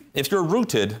see, if you're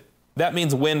rooted, that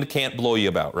means wind can't blow you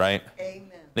about, right? Amen.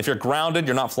 And if you're grounded,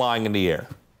 you're not flying in the air.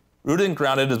 Rooted and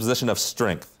grounded is a position of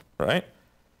strength, right?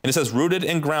 And it says rooted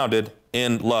and grounded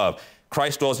in love.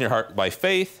 Christ dwells in your heart by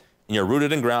faith, and you're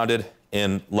rooted and grounded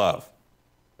in love,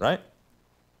 right?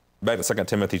 Back to 2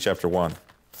 Timothy chapter 1.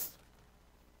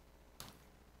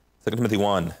 2 Timothy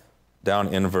 1,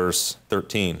 down in verse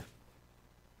 13.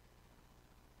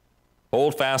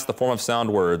 Hold fast the form of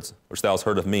sound words which thou hast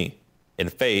heard of me, in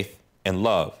faith and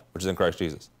love, which is in Christ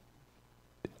Jesus.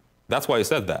 That's why he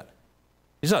said that.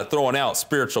 He's not throwing out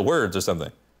spiritual words or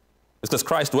something. It's because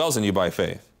Christ dwells in you by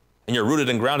faith, and you're rooted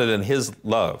and grounded in his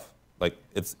love. Like,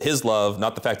 it's his love,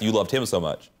 not the fact that you loved him so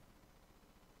much.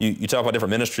 You talk about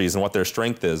different ministries and what their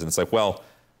strength is, and it's like, well,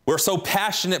 we're so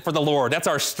passionate for the Lord. That's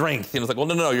our strength. And it's like, well,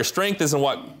 no. Your strength isn't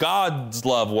what God's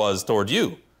love was toward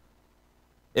you.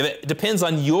 If it depends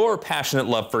on your passionate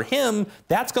love for him,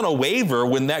 that's going to waver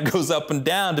when that goes up and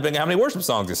down, depending on how many worship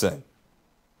songs you sing.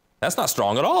 That's not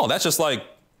strong at all. That's just like,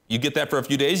 you get that for a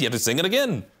few days, you have to sing it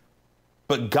again.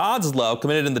 But God's love,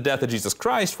 committed in the death of Jesus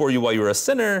Christ for you while you were a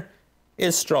sinner,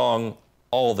 is strong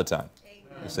all the time.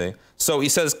 Amen. You see? So he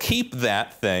says, keep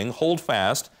that thing, hold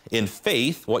fast in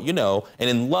faith, what you know, and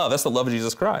in love. That's the love of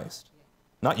Jesus Christ.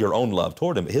 Not your own love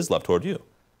toward him, but his love toward you.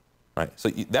 Right? So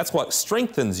that's what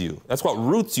strengthens you. That's what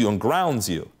roots you and grounds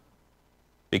you.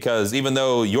 Because even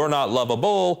though you're not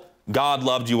lovable, God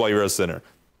loved you while you were a sinner.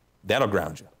 That'll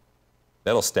ground you.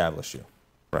 That'll establish you.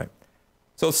 Right?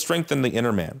 So strengthen the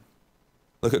inner man.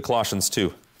 Look at Colossians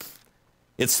 2.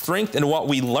 It's strength in what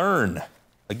we learn.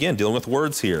 Again, dealing with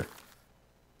words here.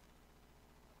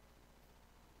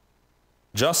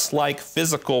 Just like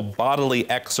physical bodily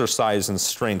exercise and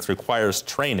strength requires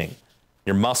training,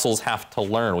 your muscles have to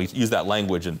learn. We use that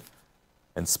language in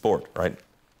sport, right?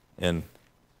 In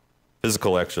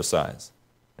physical exercise.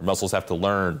 Your muscles have to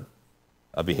learn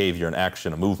a behavior, an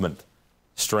action, a movement,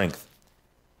 strength.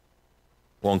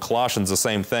 Well, in Colossians, the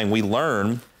same thing. We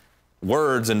learn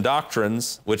words and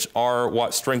doctrines which are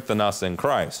what strengthen us in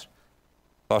Christ.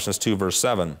 Colossians 2, verse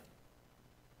 7.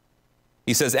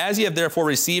 He says, as ye have therefore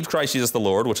received Christ Jesus the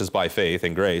Lord, which is by faith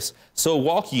and grace, so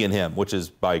walk ye in him, which is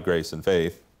by grace and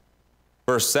faith.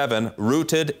 Verse 7,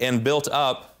 rooted and built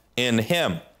up in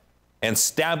him, and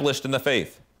established in the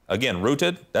faith. Again,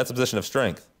 rooted, that's a position of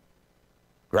strength.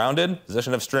 Grounded,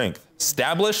 position of strength.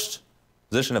 Established,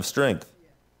 position of strength.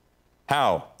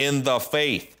 How? In the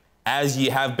faith, as ye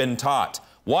have been taught.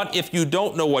 What if you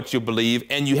don't know what you believe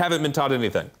and you haven't been taught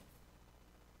anything?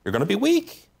 You're going to be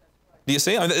weak. Do you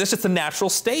see? I mean, it's just the natural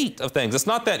state of things. It's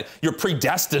not that you're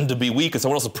predestined to be weak and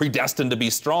someone else is predestined to be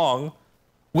strong.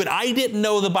 When I didn't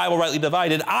know the Bible rightly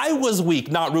divided, I was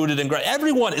weak, not rooted and grounded.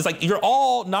 Everyone is like, you're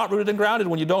all not rooted and grounded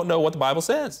when you don't know what the Bible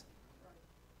says.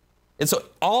 And so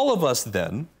all of us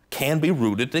then can be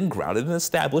rooted and grounded and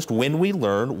established when we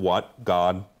learn what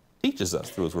God teaches us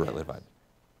through his word rightly divided.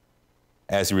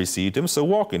 As you received him, so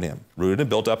walk in him, rooted and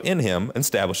built up in him, and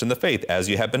established in the faith, as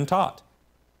you have been taught.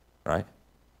 Right?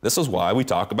 This is why we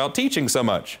talk about teaching so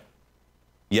much.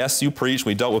 Yes, you preach.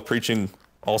 We dealt with preaching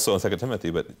also in 2 Timothy,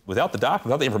 but without the doctrine,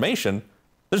 without the information,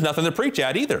 there's nothing to preach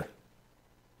at either.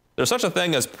 There's such a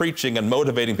thing as preaching and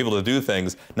motivating people to do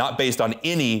things not based on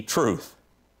any truth.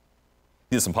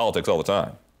 You see this in politics all the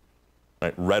time.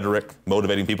 Right? Rhetoric,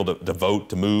 motivating people to vote,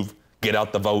 to move, get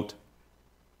out the vote.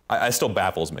 It still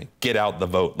baffles me. Get out the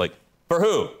vote. Like, for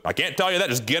who? I can't tell you that.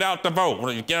 Just get out the vote.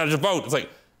 Get out the vote. It's like,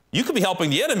 you could be helping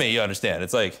the enemy, you understand.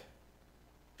 It's like,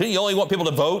 shouldn't you only want people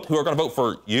to vote who are going to vote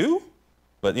for you?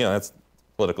 But, you know, that's a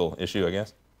political issue, I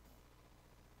guess.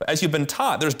 But as you've been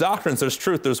taught, there's doctrines, there's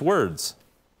truth, there's words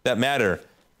that matter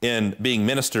in being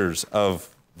ministers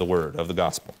of the word, of the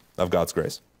gospel, of God's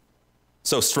grace.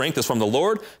 So strength is from the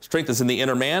Lord. Strength is in the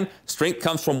inner man. Strength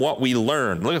comes from what we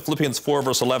learn. Look at Philippians 4,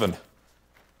 verse 11.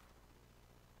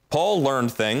 Paul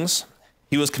learned things.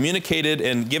 He was communicated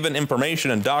and given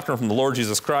information and doctrine from the Lord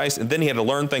Jesus Christ, and then he had to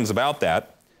learn things about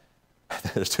that.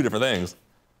 There's two different things.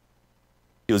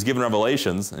 He was given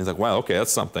revelations, and he's like, wow, okay,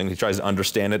 that's something. He tries to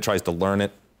understand it, tries to learn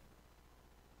it.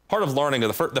 Part of learning,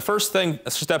 the first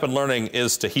step in learning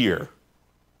is to hear.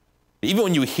 Even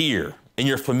when you hear and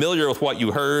you're familiar with what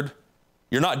you heard,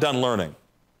 you're not done learning.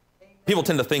 People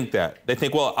tend to think that. They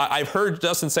think, well, I've heard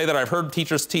Justin say that, I've heard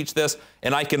teachers teach this,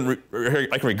 and I can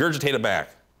regurgitate it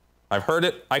back. I've heard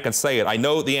it, I can say it, I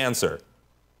know the answer.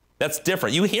 That's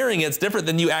different. You hearing it's different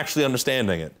than you actually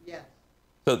understanding it. Yeah.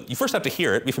 So you first have to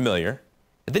hear it, be familiar,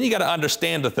 and then you got to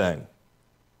understand the thing.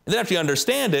 And then after you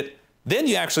understand it, then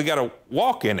you actually got to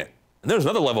walk in it. And there's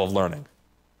another level of learning,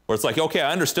 where it's like, okay,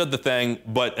 I understood the thing,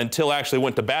 but until I actually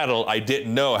went to battle, I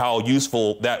didn't know how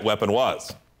useful that weapon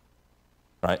was.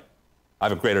 Right? I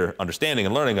have a greater understanding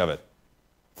and learning of it.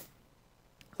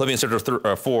 Philippians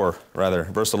chapter 4,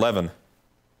 verse 11.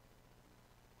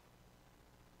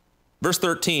 Verse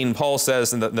 13, Paul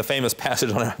says in the famous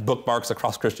passage on bookmarks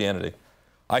across Christianity,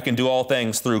 I can do all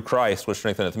things through Christ, which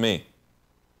strengtheneth me.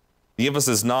 The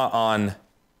emphasis is not on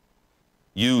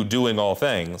you doing all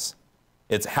things,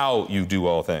 it's how you do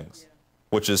all things,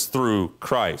 which is through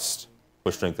Christ,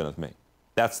 which strengtheneth me.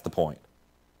 That's the point.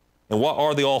 And what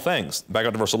are the all things? Back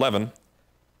up to verse 11.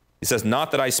 He says,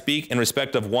 not that I speak in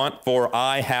respect of want, for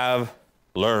I have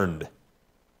learned.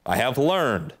 I have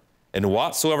learned. In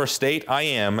whatsoever state I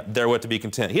am, therewith to be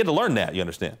content. He had to learn that, you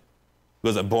understand. He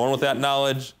wasn't born with that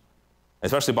knowledge,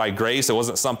 especially by grace. It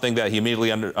wasn't something that he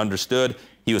immediately understood.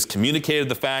 He was communicated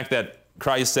the fact that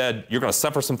Christ said, you're going to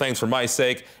suffer some things for my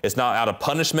sake. It's not out of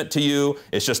punishment to you.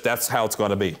 It's just that's how it's going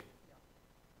to be.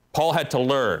 Paul had to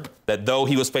learn that though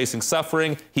he was facing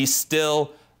suffering, he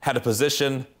still had a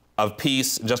position of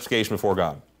peace and justification before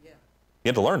God. Yeah. He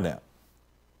had to learn that.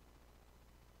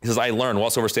 He says, I learned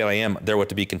whatsoever state I am, therewith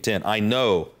to be content. I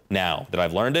know now that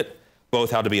I've learned it,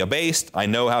 both how to be abased, I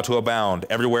know how to abound.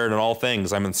 Everywhere and in all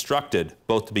things I'm instructed,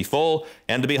 both to be full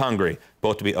and to be hungry,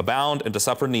 both to be abound and to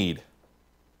suffer need.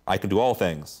 I can do all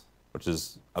things, which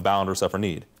is abound or suffer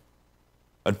need.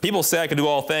 When people say I can do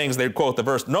all things, they quote the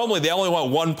verse. Normally, they only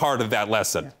want one part of that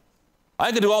lesson. Yeah.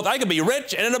 I can be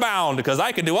rich and abound because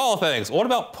I can do all things. What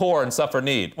about poor and suffer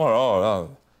need? Oh,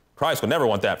 Christ would never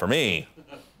want that for me.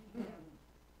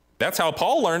 That's how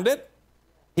Paul learned it.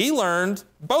 He learned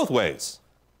both ways.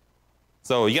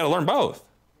 So you got to learn both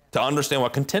to understand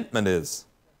what contentment is.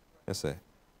 I say.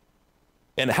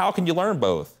 And how can you learn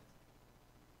both?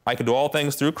 I can do all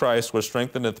things through Christ, which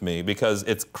strengtheneth me, because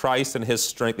it's Christ and his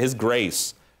strength, his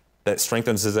grace, that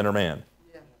strengthens his inner man.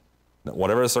 Yeah.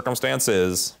 Whatever the circumstance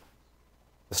is,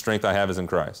 the strength I have is in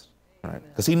Christ. Right?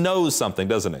 Because he knows something,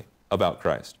 doesn't he, about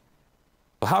Christ.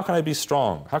 So how can I be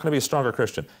strong? How can I be a stronger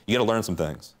Christian? You got to learn some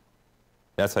things.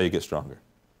 That's how you get stronger.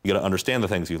 You got to understand the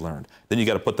things you learned. Then you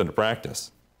got to put them to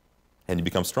practice. And you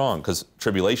become strong, because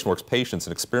tribulation works patience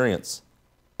and experience,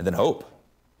 and then hope.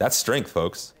 That's strength,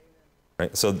 folks.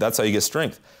 Right? So that's how you get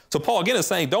strength. So Paul, again, is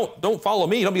saying, don't follow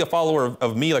me. Don't be a follower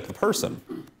of me like the person.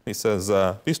 He says,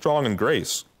 be strong in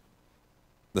grace,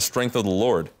 the strength of the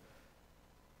Lord.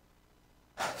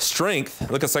 Strength,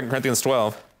 look at 2 Corinthians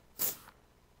 12.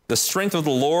 The strength of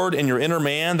the Lord in your inner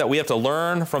man that we have to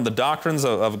learn from the doctrines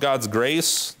of God's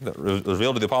grace that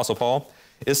revealed to the Apostle Paul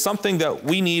is something that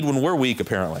we need when we're weak,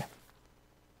 apparently.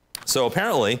 So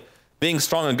apparently, being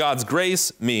strong in God's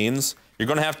grace means you're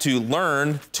going to have to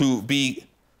learn to be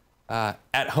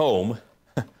at home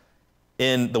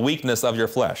in the weakness of your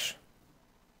flesh.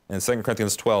 In 2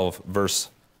 Corinthians 12, verse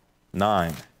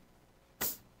 9.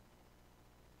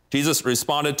 Jesus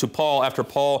responded to Paul after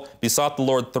Paul besought the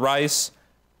Lord thrice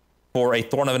for a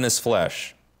thorn in his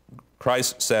flesh.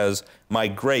 Christ says, my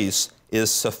grace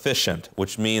is sufficient,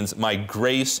 which means my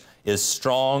grace is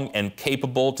strong and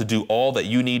capable to do all that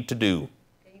you need to do.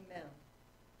 Amen.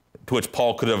 To which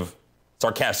Paul could have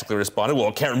sarcastically responded, well,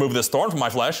 I can't remove this thorn from my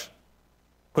flesh.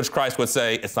 Which Christ would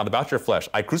say, it's not about your flesh.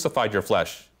 I crucified your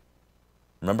flesh.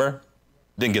 Remember?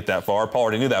 Didn't get that far. Paul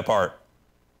already knew that part.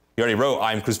 He already wrote,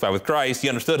 I am crucified with Christ. He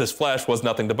understood his flesh was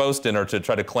nothing to boast in or to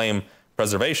try to claim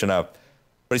preservation of.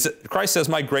 But he said, Christ says,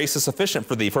 my grace is sufficient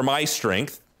for thee, for my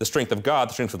strength, the strength of God,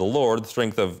 the strength of the Lord, the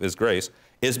strength of his grace,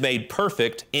 is made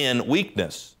perfect in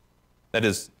weakness. That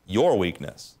is your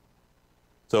weakness.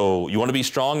 So you want to be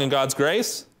strong in God's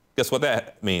grace? Guess what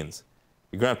that means?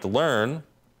 You're going to have to learn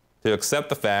to accept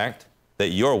the fact that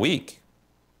you're weak.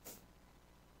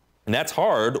 And that's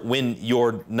hard when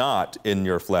you're not in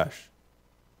your flesh.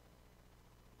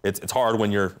 It's hard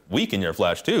when you're weak in your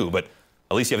flesh too, but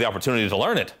at least you have the opportunity to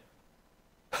learn it.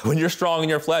 When you're strong in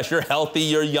your flesh, you're healthy,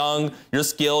 you're young, you're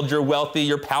skilled, you're wealthy,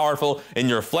 you're powerful. In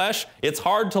your flesh, it's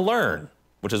hard to learn,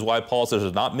 which is why Paul says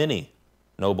there's not many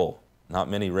noble, not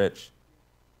many rich.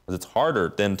 Because it's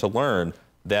harder than to learn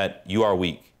that you are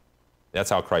weak. That's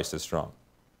how Christ is strong.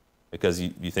 Because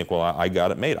you think, well, I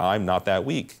got it made. I'm not that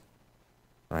weak,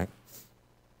 right?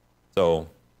 So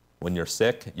when you're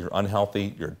sick, you're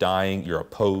unhealthy, you're dying, you're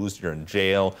opposed, you're in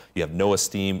jail, you have no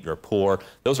esteem, you're poor,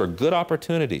 those are good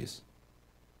opportunities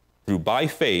through by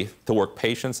faith to work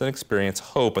patience and experience,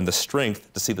 hope, and the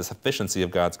strength to see the sufficiency of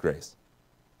God's grace.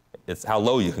 It's how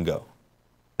low you can go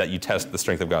that you test the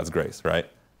strength of God's grace, right?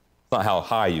 It's not how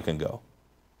high you can go.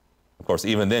 Of course,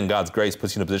 even then, God's grace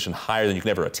puts you in a position higher than you can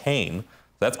ever attain.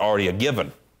 That's already a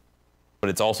given.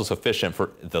 But it's also sufficient for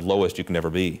the lowest you can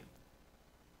ever be.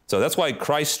 So that's why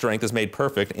Christ's strength is made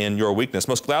perfect in your weakness.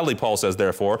 Most gladly, Paul says,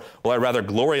 therefore, will I rather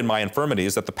glory in my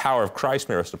infirmities that the power of Christ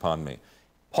may rest upon me.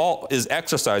 Paul is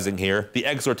exercising here the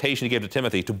exhortation he gave to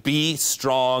Timothy to be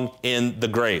strong in the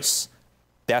grace.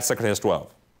 That's 2 Corinthians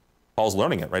 12. Paul's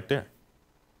learning it right there.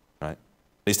 Right?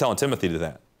 He's telling Timothy to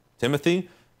that. Timothy,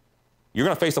 you're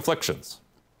going to face afflictions.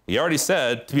 He already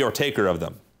said to be a partaker of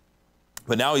them.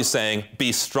 But now he's saying,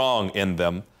 be strong in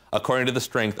them according to the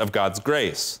strength of God's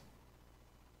grace.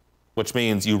 Which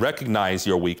means you recognize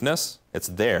your weakness. It's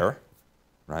there,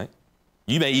 right?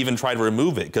 You may even try to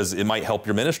remove it because it might help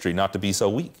your ministry not to be so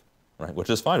weak, right? Which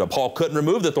is fine. But Paul couldn't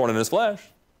remove the thorn in his flesh.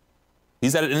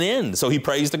 He's at an end, so he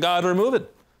prays to God to remove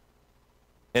it.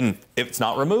 And it's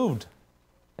not removed.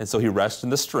 And so he rests in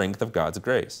the strength of God's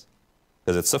grace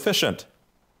because it's sufficient.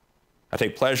 I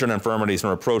take pleasure in infirmities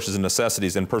and reproaches and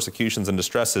necessities and persecutions and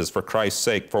distresses for Christ's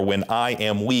sake. For when I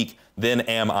am weak, then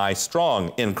am I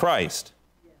strong in Christ.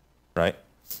 Right?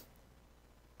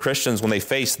 Christians, when they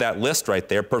face that list right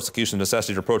there, persecution,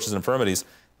 necessities, reproaches, and infirmities,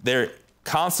 they're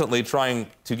constantly trying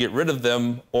to get rid of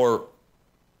them, or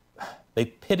they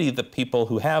pity the people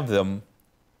who have them.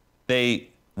 They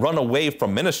run away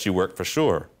from ministry work for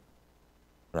sure.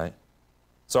 Right?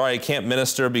 Sorry, I can't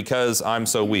minister because I'm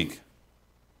so weak.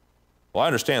 Well, I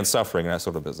understand suffering and that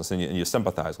sort of business, and you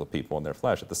sympathize with people in their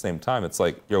flesh. At the same time, it's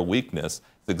like your weakness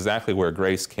is exactly where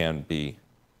grace can be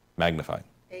magnified.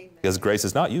 Amen. Because grace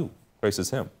is not you. Grace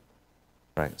is him.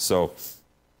 Right? So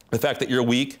the fact that you're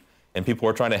weak and people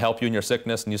are trying to help you in your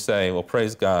sickness and you say, well,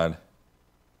 praise God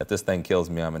that this thing kills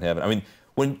me, I'm in heaven. I mean,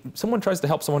 when someone tries to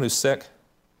help someone who's sick,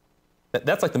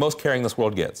 that's like the most caring this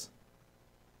world gets.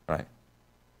 Right?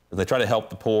 They try to help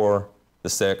the poor, the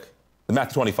sick, the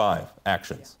Matthew 25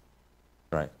 actions.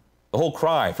 Right? The whole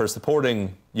cry for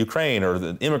supporting Ukraine or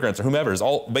the immigrants or whomever is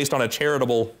all based on a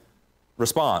charitable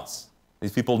response.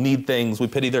 These people need things, we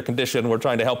pity their condition, we're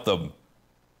trying to help them,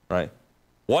 right?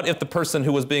 What if the person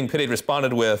who was being pitied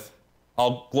responded with,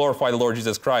 I'll glorify the Lord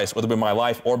Jesus Christ, whether by my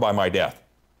life or by my death?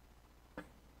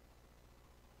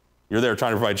 You're there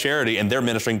trying to provide charity, and they're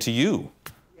ministering to you.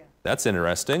 Yeah. That's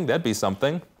interesting. That'd be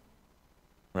something,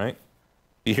 right?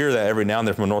 You hear that every now and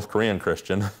then from a North Korean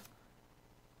Christian.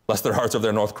 Bless their hearts over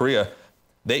there in North Korea.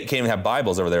 They can't even have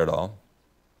Bibles over there at all.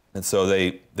 And so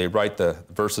they write the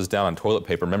verses down on toilet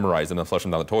paper, memorize them, and flush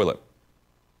them down the toilet.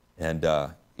 And,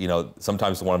 you know,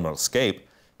 sometimes one of them will escape.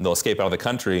 And they'll escape out of the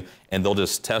country, and they'll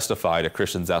just testify to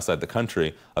Christians outside the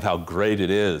country of how great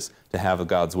it is to have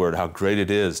God's word, how great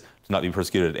it is to not be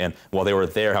persecuted. And while they were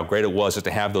there, how great it was just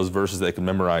to have those verses that they could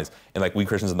memorize. And like we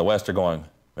Christians in the West are going,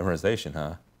 memorization,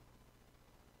 huh?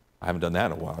 I haven't done that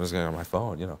in a while. I'm just going on my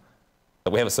phone, you know.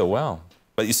 But we have it so well.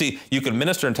 But you see, you can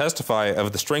minister and testify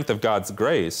of the strength of God's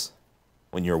grace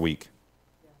when you're weak.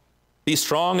 Yeah. Be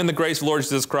strong in the grace of the Lord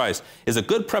Jesus Christ is a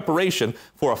good preparation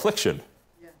for affliction.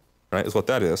 Yeah. Right, is what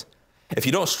that is. If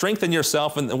you don't strengthen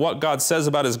yourself in what God says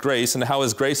about his grace and how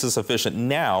his grace is sufficient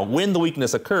now, when the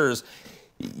weakness occurs,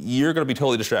 you're going to be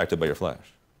totally distracted by your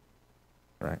flesh.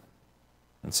 Right?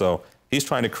 And so he's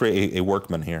trying to create a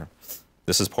workman here.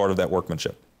 This is part of that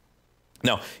workmanship.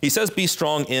 Now, he says, be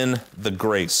strong in the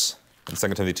grace. In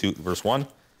 2 Timothy 2, verse 1,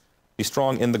 be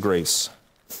strong in the grace.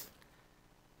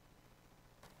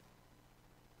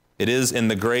 It is in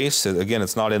the grace. Again,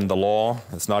 it's not in the law.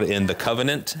 It's not in the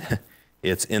covenant.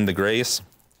 It's in the grace.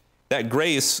 That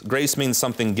grace means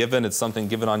something given. It's something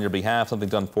given on your behalf, something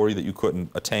done for you that you couldn't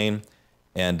attain.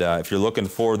 And if you're looking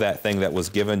for that thing that was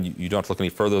given, you don't have to look any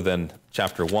further than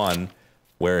chapter 1,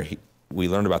 where we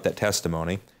learned about that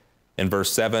testimony. In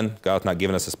verse 7, God's not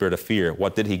given us a spirit of fear.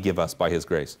 What did he give us by his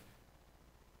grace?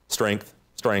 Strength,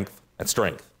 strength, and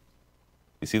strength.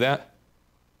 You see that?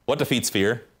 What defeats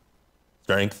fear?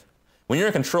 Strength. When you're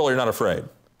in control, you're not afraid.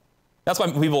 That's why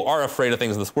people are afraid of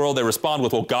things in this world. They respond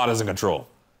with, well, God is in control.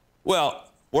 Well,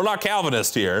 we're not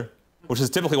Calvinist here, which is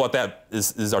typically what that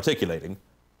is articulating.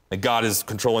 That God is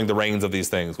controlling the reins of these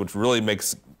things, which really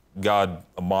makes God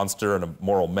a monster and a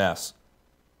moral mess.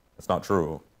 That's not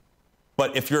true.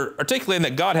 But if you're articulating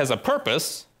that God has a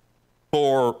purpose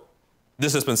for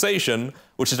this dispensation,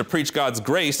 which is to preach God's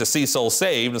grace to see souls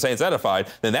saved and saints edified,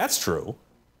 then that's true.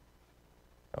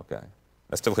 Okay.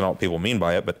 That's typically not what people mean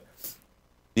by it, but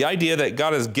the idea that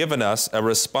God has given us a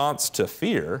response to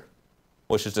fear,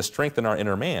 which is to strengthen our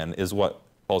inner man, is what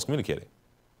Paul's communicating.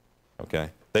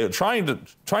 Okay. They're trying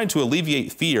to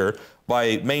alleviate fear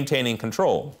by maintaining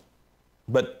control.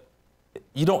 But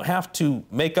you don't have to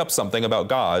make up something about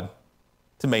God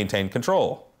to maintain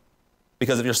control.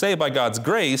 Because if you're saved by God's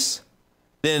grace,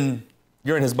 then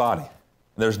you're in his body.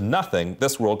 There's nothing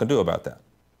this world can do about that.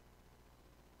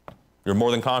 You're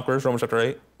more than conquerors, Romans chapter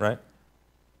 8, right?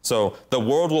 So the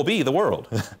world will be the world.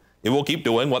 It will keep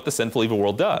doing what the sinful, evil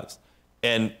world does.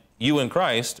 And you in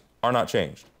Christ are not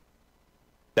changed.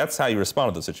 That's how you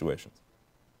respond to those situations.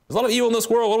 There's a lot of evil in this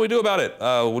world. What do we do about it?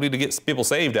 We need to get people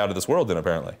saved out of this world then,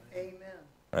 apparently. Amen.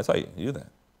 That's how you do that.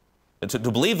 And to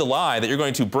believe the lie that you're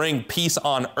going to bring peace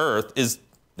on earth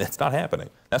that's not happening.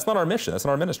 That's not our mission. That's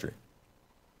not our ministry.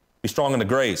 Be strong in the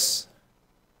grace.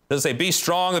 It doesn't say, be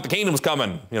strong that the kingdom's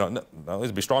coming. You know, no,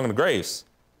 it's be strong in the grace.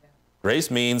 Yeah. Grace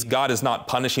means God is not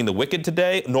punishing the wicked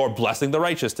today, nor blessing the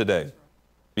righteous today. Right.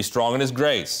 Be strong in his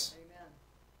grace.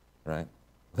 Amen. Right?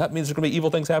 That means there's going to be evil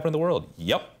things happening in the world.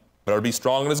 Yep. Better be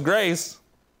strong in his grace.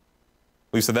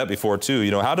 We've said that before too.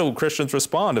 You know, how do Christians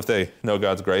respond if they know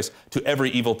God's grace to every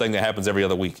evil thing that happens every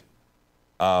other week?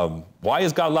 Why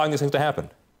is God allowing these things to happen?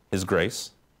 His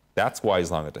grace. That's why he's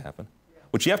allowing it to happen. Yeah.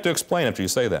 Which you have to explain after you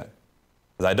say that.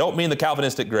 Because I don't mean the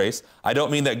Calvinistic grace. I don't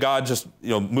mean that God just,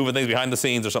 moving things behind the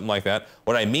scenes or something like that.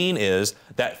 What I mean is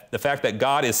that the fact that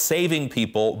God is saving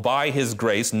people by his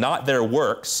grace, not their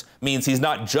works, means he's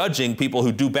not judging people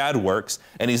who do bad works,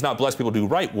 and he's not blessed people who do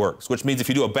right works, which means if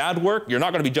you do a bad work, you're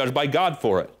not going to be judged by God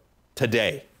for it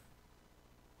today.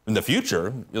 In the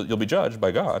future, you'll be judged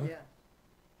by God, yeah.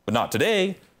 But not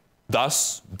today.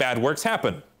 Thus, bad works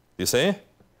happen. You see?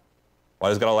 Why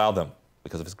does God allow them?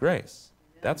 Because of his grace.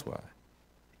 That's why.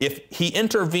 If he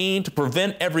intervened to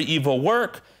prevent every evil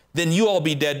work, then you all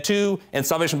be dead too, and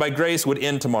salvation by grace would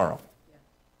end tomorrow.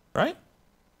 Yeah.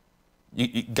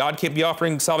 Right? God can't be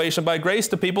offering salvation by grace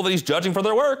to people that he's judging for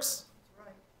their works.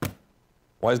 Right.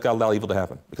 Why does God allow evil to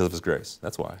happen? Because of his grace.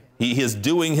 That's why. He is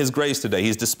doing his grace today.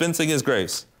 He's dispensing his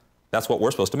grace. That's what we're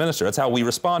supposed to minister. That's how we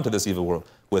respond to this evil world,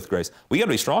 with grace. We got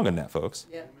to be strong in that, folks.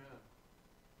 Yeah.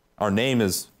 Our name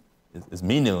is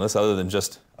meaningless other than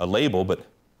just a label, but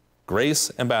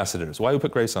Grace Ambassadors. Why do we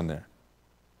put grace on there?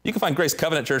 You can find Grace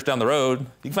Covenant Church down the road. You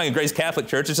can find a Grace Catholic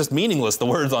Church. It's just meaningless, the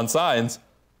words on signs.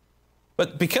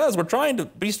 But because we're trying to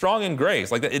be strong in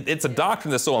grace, like it's a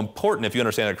doctrine that's so important if you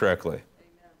understand it correctly.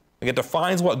 Like it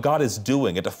defines what God is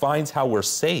doing. It defines how we're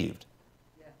saved.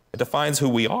 It defines who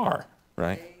we are,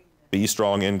 right? Be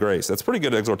strong in grace. That's a pretty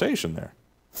good exhortation there.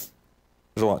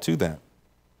 There's a lot to that.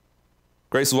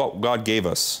 Grace is what God gave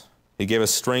us. He gave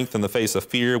us strength in the face of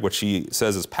fear, which he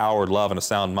says is power, love, and a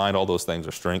sound mind. All those things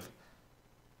are strength.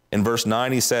 In verse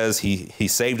 9, he says he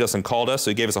saved us and called us,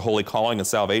 so he gave us a holy calling and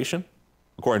salvation,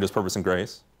 according to his purpose and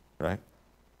grace, right?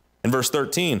 In verse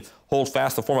 13, hold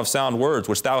fast the form of sound words,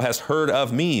 which thou hast heard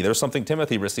of me. There's something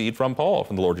Timothy received from Paul,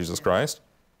 from the Lord Jesus Christ.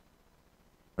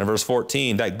 In verse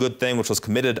 14, that good thing which was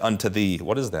committed unto thee.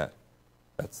 What is that?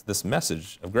 That's this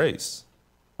message of grace,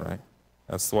 right?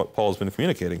 That's what Paul's been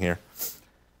communicating here.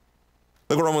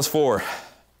 Look at Romans 4.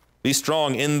 Be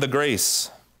strong in the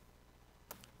grace.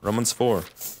 Romans 4.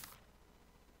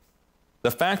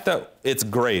 The fact that it's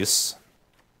grace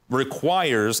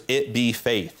requires it be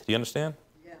faith. Do you understand?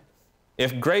 Yeah.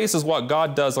 If grace is what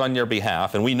God does on your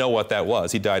behalf, and we know what that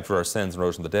was, he died for our sins and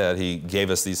rose from the dead. He gave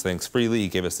us these things freely. He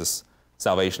gave us this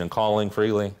salvation and calling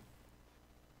freely.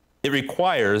 It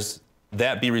requires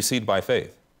that be received by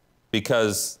faith,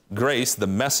 because grace, the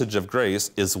message of grace,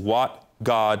 is what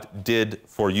God did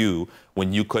for you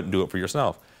when you couldn't do it for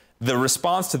yourself. The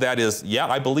response to that is, yeah,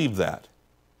 I believe that.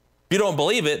 If you don't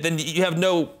believe it, then you have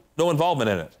no involvement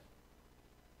in it.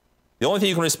 The only thing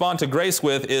you can respond to grace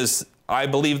with is, I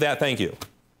believe that, thank you.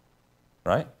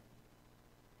 Right?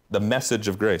 The message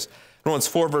of grace. Romans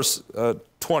 4, verse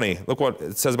 20. Look what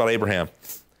it says about Abraham.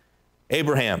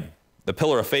 Abraham, the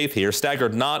pillar of faith here,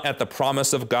 staggered not at the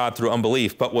promise of God through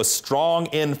unbelief, but was strong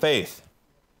in faith,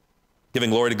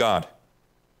 giving glory to God.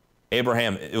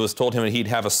 Abraham, it was told him that he'd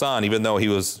have a son, even though he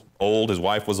was old, his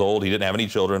wife was old, he didn't have any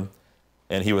children,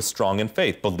 and he was strong in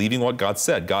faith, believing what God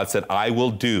said. God said, I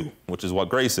will do, which is what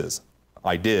grace is.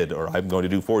 I did, or I'm going to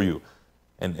do for you.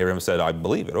 And Abraham said, I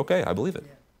believe it. Okay, I believe it.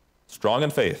 Yeah. Strong in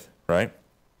faith, right?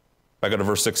 Back up to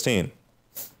verse 16.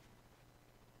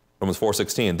 Romans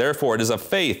 4:16. Therefore, it is of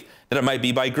faith that it might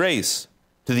be by grace.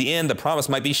 To the end, the promise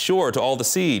might be sure to all the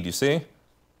seed, you see?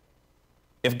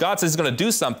 If God says he's going to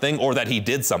do something, or that he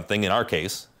did something, in our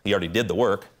case, he already did the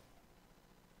work,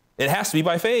 it has to be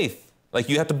by faith. Like,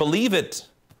 you have to believe it,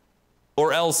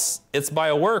 or else it's by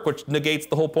a work, which negates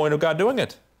the whole point of God doing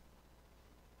it.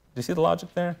 Do you see the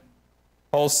logic there?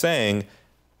 Paul's saying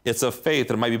it's of faith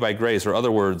that it might be by grace, or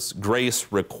other words, grace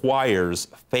requires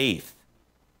faith.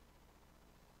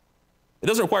 It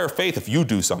doesn't require faith if you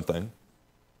do something.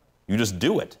 You just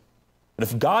do it. But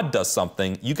if God does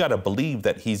something, you got to believe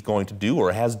that he's going to do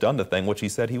or has done the thing which he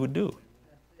said he would do.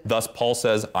 Thus, Paul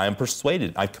says, I am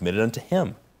persuaded, I've committed unto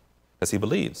him, as he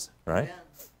believes, right?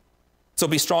 Yeah. So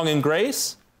be strong in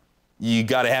grace. You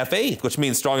got to have faith, which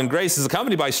means strong in grace is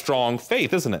accompanied by strong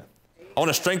faith, isn't it? I want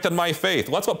to strengthen my faith.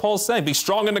 Well, that's what Paul's saying. Be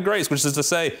strong in the grace, which is to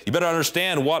say, you better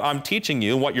understand what I'm teaching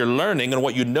you, what you're learning, and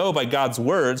what you know by God's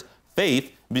words,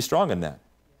 faith, and be strong in that,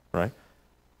 right?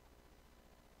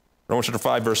 Romans chapter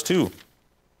 5, verse 2.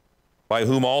 By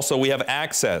whom also we have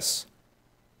access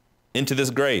into this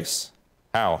grace.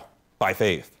 How? By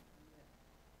faith.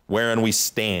 Wherein we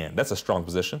stand. That's a strong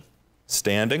position.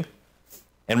 Standing.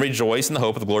 And rejoice in the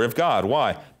hope of the glory of God.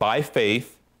 Why? By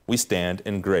faith we stand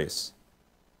in grace.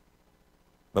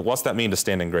 But what's that mean to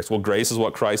stand in grace? Well, grace is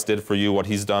what Christ did for you, what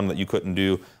he's done that you couldn't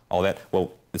do, all that.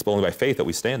 Well, it's only by faith that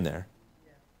we stand there.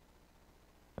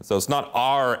 And so it's not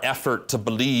our effort to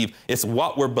believe, it's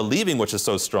what we're believing which is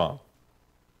so strong.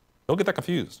 Don't get that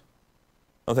confused.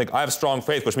 Don't think, I have strong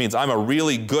faith, which means I'm a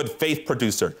really good faith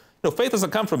producer. No, faith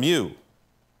doesn't come from you.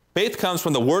 Faith comes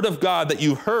from the word of God that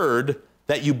you heard,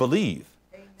 that you believe.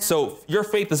 Amen. So your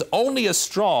faith is only as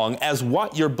strong as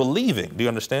what you're believing. Do you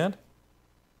understand?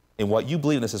 And what you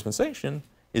believe in this dispensation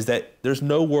is that there's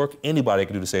no work anybody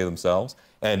can do to save themselves,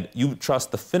 and you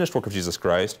trust the finished work of Jesus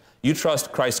Christ. You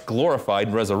trust Christ glorified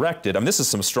and resurrected. I mean, this is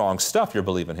some strong stuff you're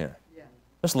believing here. Yeah.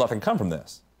 There's nothing come from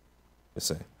this, you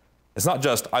see. It's not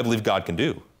just, I believe God can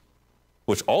do,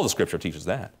 which all the Scripture teaches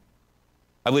that.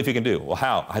 I believe he can do. Well,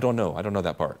 how? I don't know. I don't know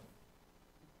that part.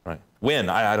 Right? When?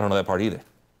 I don't know that part either.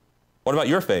 What about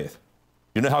your faith?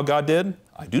 You know how God did?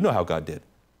 I do know how God did.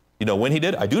 You know when he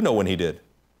did? I do know when he did.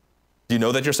 Do you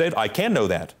know that you're saved? I can know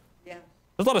that. Yeah.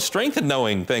 There's a lot of strength in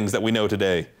knowing things that we know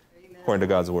today, amen, according to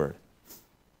God's word.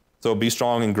 So be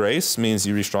strong in grace means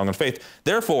you be strong in faith.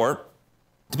 Therefore,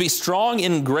 to be strong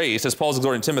in grace, as Paul's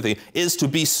exhorting Timothy, is to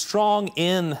be strong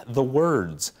in the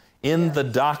words, in the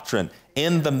doctrine,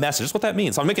 in the message. That's what that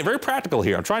means. So I'm making it very practical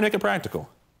here. I'm trying to make it practical.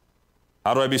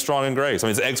 How do I be strong in grace? I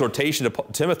mean, it's an exhortation to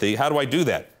Timothy. How do I do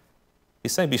that?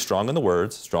 He's saying be strong in the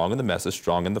words, strong in the message,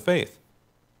 strong in the faith.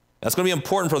 That's going to be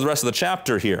important for the rest of the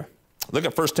chapter here. Look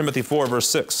at 1 Timothy 4, verse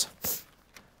 6.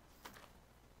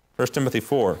 1 Timothy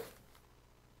 4.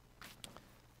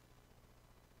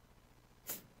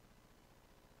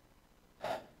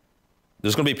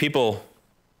 There's going to be people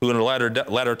who in the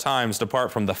latter times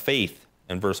depart from the faith,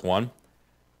 in verse 1.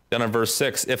 Then in verse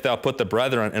 6, if thou put the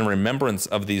brethren in remembrance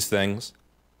of these things,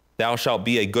 thou shalt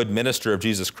be a good minister of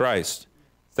Jesus Christ.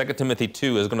 2 Timothy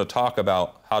 2 is going to talk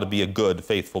about how to be a good,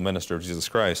 faithful minister of Jesus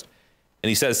Christ. And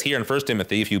he says here in 1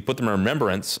 Timothy, if you put them in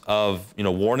remembrance of,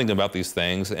 warning them about these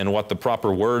things and what the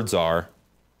proper words are,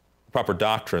 proper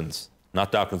doctrines,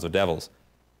 not doctrines of devils,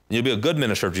 you'll be a good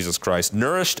minister of Jesus Christ,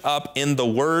 nourished up in the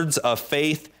words of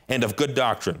faith and of good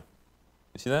doctrine.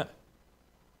 You see that?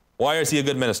 Why is he a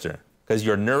good minister? Because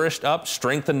you're nourished up,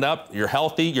 strengthened up, you're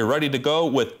healthy, you're ready to go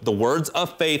with the words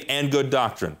of faith and good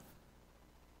doctrine.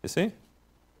 You see?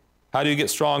 How do you get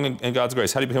strong in God's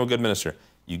grace? How do you become a good minister?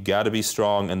 You got to be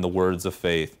strong in the words of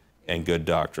faith and good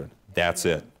doctrine. That's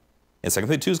it. And 2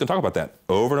 Timothy 2 is going to talk about that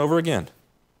over and over again.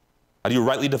 How do you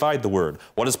rightly divide the word?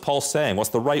 What is Paul saying?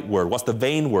 What's the right word? What's the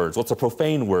vain words? What's the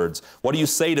profane words? What do you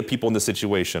say to people in this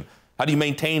situation? How do you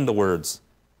maintain the words?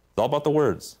 It's all about the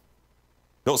words.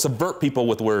 Don't subvert people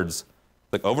with words.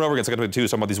 Like over and over again, 2 Timothy 2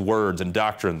 is talking about these words and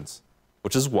doctrines,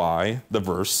 which is why the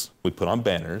verse we put on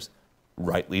banners,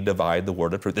 rightly divide the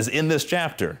word of truth, is in this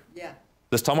chapter. Yeah.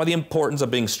 It's talking about the importance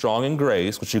of being strong in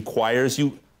grace, which requires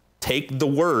you take the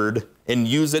word and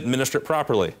use it and minister it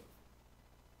properly.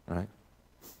 All right?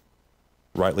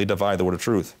 Rightly divide the word of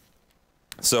truth.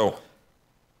 So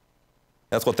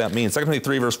that's what that means. 2 Timothy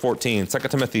 3, verse 14. 2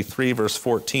 Timothy 3, verse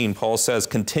 14, Paul says,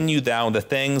 continue thou in the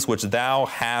things which thou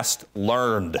hast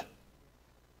learned.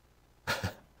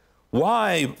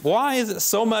 Why is it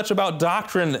so much about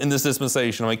doctrine in this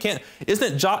dispensation?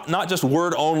 Isn't it not just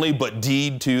word only, but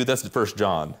deed too? That's 1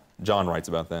 John. John writes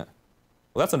about that.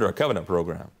 Well, that's under a covenant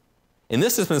program. In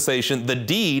this dispensation, the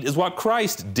deed is what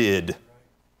Christ did.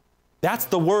 That's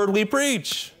the word we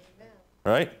preach,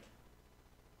 right?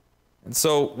 And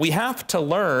so we have to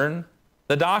learn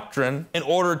the doctrine in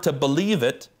order to believe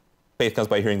it. Faith comes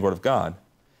by hearing the word of God.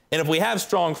 And if we have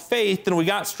strong faith, then we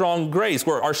got strong grace,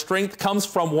 where our strength comes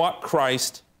from what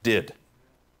Christ did.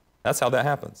 That's how that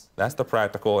happens. That's the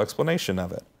practical explanation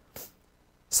of it.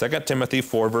 2 Timothy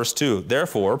 4, verse 2.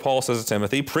 Therefore, Paul says to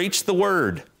Timothy, preach the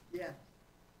word. Yeah.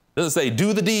 It doesn't say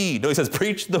do the deed. No, he says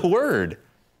preach the word.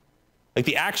 Like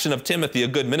the action of Timothy, a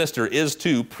good minister, is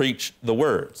to preach the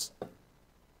words.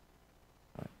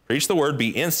 Preach the word,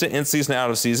 be instant in season, out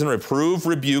of season, reprove,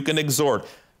 rebuke, and exhort.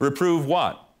 Reprove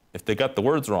what? If they got the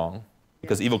words wrong,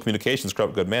 because evil communications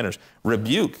corrupt good manners.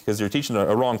 Rebuke, because you're teaching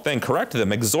a wrong thing. Correct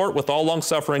them. Exhort with all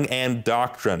longsuffering and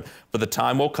doctrine. For the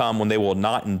time will come when they will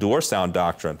not endure sound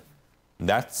doctrine. And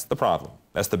that's the problem.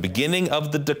 That's the beginning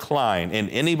of the decline in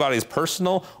anybody's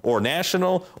personal or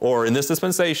national or in this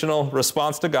dispensational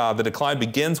response to God. The decline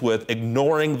begins with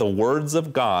ignoring the words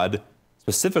of God,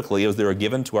 specifically as they were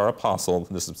given to our apostle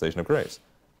in this dispensation of grace.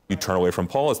 You turn away from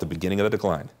Paul, it's the beginning of the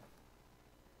decline.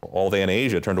 All they in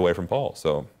Asia turned away from Paul,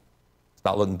 so it's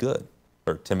not looking good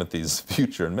for Timothy's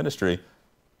future in ministry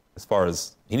as far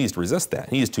as he needs to resist that.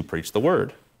 He needs to preach the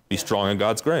word, be strong in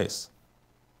God's grace,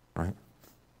 right?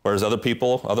 Whereas other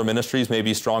people, other ministries may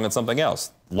be strong in something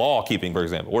else. Law keeping, for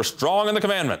example. We're strong in the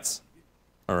commandments,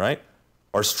 all right?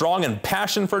 Or strong in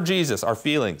passion for Jesus, our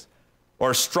feelings.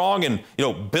 Or strong in,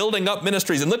 building up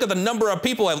ministries. And look at the number of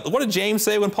people. What did James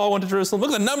say when Paul went to Jerusalem?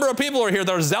 Look at the number of people who are here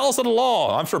that are zealous of the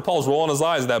law. I'm sure Paul's rolling his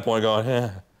eyes at that point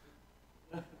going,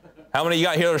 How many of you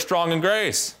got here that are strong in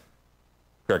grace?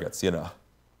 Crickets, Because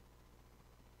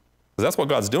that's what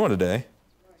God's doing today.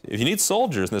 If you need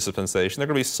soldiers in this dispensation, they're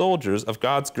going to be soldiers of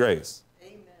God's grace.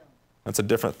 Amen. That's a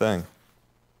different thing.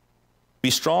 Be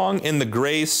strong in the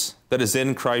grace that is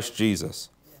in Christ Jesus.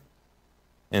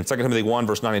 In 2 Timothy 1,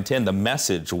 verse 9 and 10, the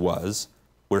message was,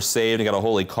 we're saved and got a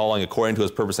holy calling according to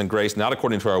his purpose and grace, not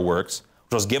according to our works,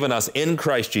 which was given us in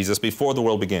Christ Jesus before the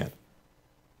world began.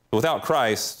 But without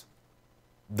Christ,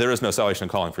 there is no salvation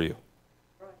and calling for you.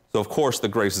 So, of course, the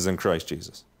grace is in Christ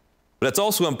Jesus. But it's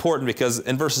also important because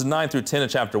in verses 9 through 10 of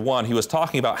chapter 1, he was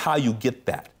talking about how you get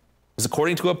that. It was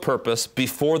according to a purpose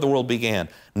before the world began,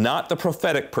 not the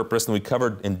prophetic purpose that we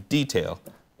covered in detail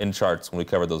in charts when we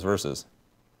covered those verses.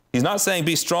 He's not saying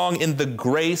be strong in the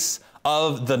grace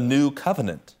of the new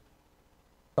covenant.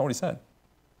 That's not what he said.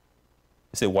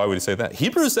 You say, why would he say that?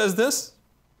 Hebrews says this.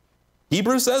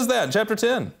 Hebrews says that in chapter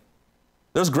 10.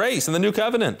 There's grace in the new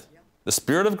covenant, the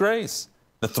spirit of grace,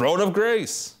 the throne of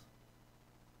grace.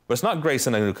 But it's not grace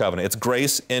in the new covenant. It's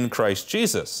grace in Christ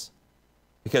Jesus.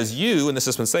 Because you, in this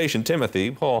dispensation,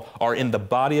 Timothy, Paul, are in the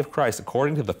body of Christ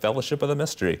according to the fellowship of the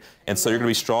mystery. And so you're going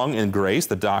to be strong in grace,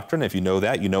 the doctrine. If you know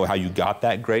that, you know how you got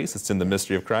that grace. It's in the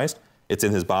mystery of Christ. It's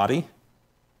in his body.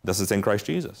 This is in Christ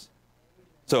Jesus.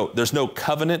 So there's no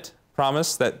covenant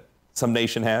promise that some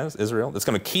nation has, Israel, that's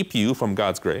going to keep you from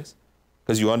God's grace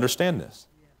because you understand this,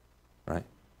 right?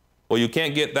 Well, you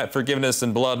can't get that forgiveness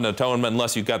and blood and atonement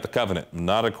unless you've got the covenant.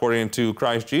 Not according to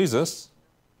Christ Jesus.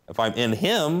 If I'm in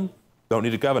him, don't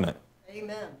need a covenant.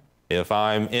 Amen. If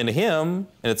I'm in him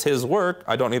and it's his work,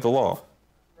 I don't need the law.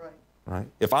 Right. Right?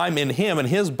 If I'm in him and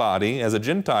his body as a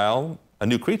Gentile, a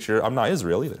new creature, I'm not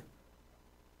Israel either.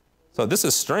 So this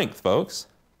is strength, folks.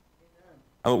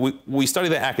 I mean, we study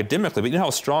that academically, but you know how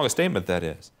strong a statement that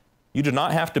is. You do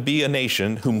not have to be a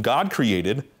nation whom God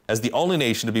created as the only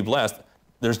nation to be blessed.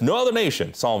 There's no other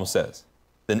nation, Psalm says,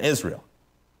 than Israel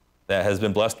that has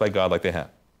been blessed by God like they have.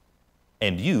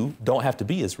 And you don't have to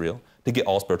be Israel to get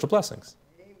all spiritual blessings.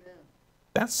 Amen.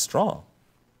 That's strong.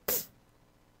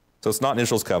 So it's not in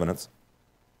Israel's covenants.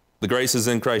 The grace is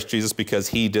in Christ Jesus because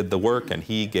he did the work and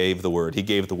he gave the word. He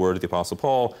gave the word to the Apostle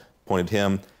Paul, appointed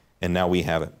him, and now we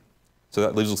have it. So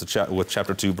that leaves us with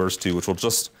chapter 2, verse 2, which will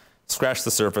just scratch the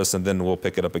surface, and then we'll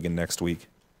pick it up again next week.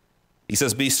 He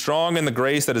says, be strong in the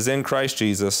grace that is in Christ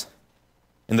Jesus,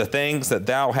 in the things that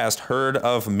thou hast heard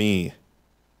of me.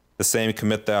 The same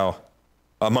commit thou,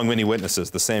 among many witnesses,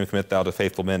 the same commit thou to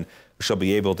faithful men who shall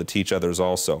be able to teach others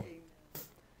also.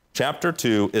 Chapter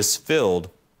 2 is filled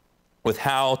with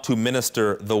how to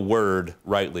minister the word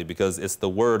rightly, because it's the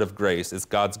word of grace. It's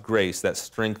God's grace that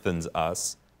strengthens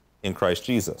us in Christ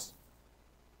Jesus.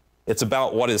 It's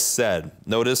about what is said.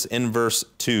 Notice in verse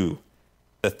 2,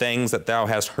 the things that thou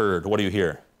hast heard. What do you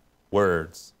hear?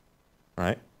 Words,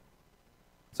 right?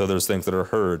 So there's things that are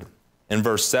heard. In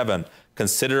verse 7,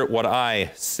 consider what I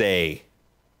say.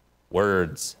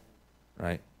 Words,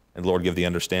 right? And Lord, give the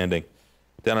understanding.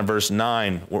 Down in verse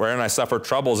 9, wherein I suffer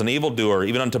troubles, an evildoer,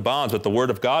 even unto bonds, but the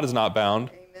word of God is not bound.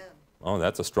 Amen. Oh,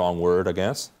 that's a strong word, I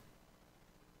guess.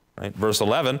 Right? Verse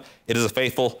 11, it is a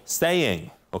faithful saying.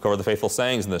 We'll cover the faithful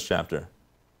sayings in this chapter.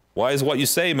 Why does what you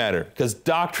say matter? Because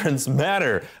doctrines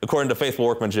matter according to faithful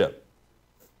workmanship.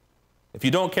 If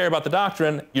you don't care about the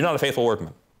doctrine, you're not a faithful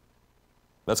workman.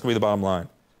 That's going to be the bottom line.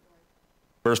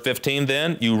 Verse 15,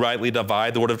 then, you rightly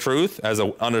divide the word of truth as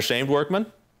an unashamed workman.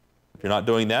 If you're not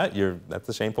doing that, that's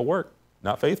a shameful work,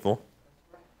 not faithful.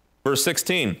 Verse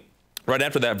 16, right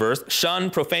after that verse,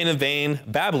 shun profane and vain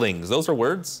babblings. Those are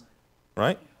words,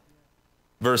 right?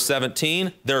 Verse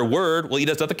 17, their word will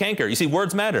eat us at the canker. You see,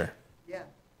 words matter. Yeah.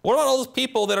 What about all those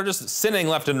people that are just sinning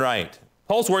left and right?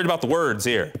 Paul's worried about the words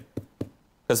here,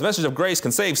 because the message of grace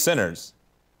can save sinners.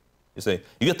 You see,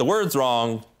 you get the words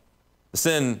wrong, the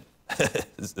sin's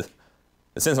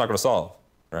not going to solve,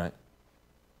 right?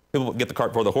 People get the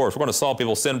cart before the horse. We're going to solve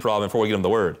people's sin problem before we get them the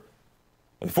word.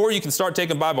 Before you can start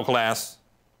taking Bible class,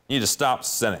 you need to stop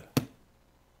sinning.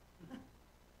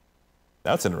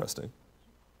 That's interesting,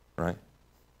 right?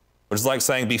 Which is like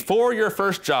saying, before your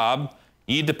first job,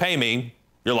 you need to pay me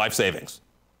your life savings.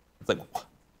 It's like,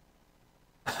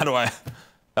 how do I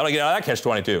get out of that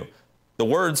catch-22? The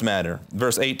words matter.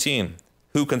 Verse 18,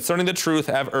 who concerning the truth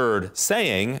have erred,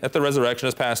 saying that the resurrection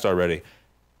is past already.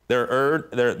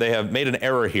 They have made an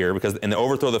error here because in the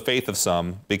overthrow of the faith of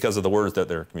some because of the words that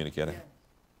they're communicating.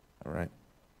 All right.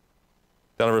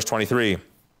 Down in verse 23,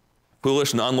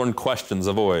 foolish and unlearned questions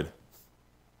avoid.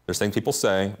 There's things people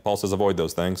say. Paul says avoid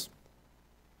those things.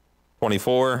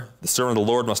 24, the servant of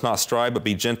the Lord must not strive, but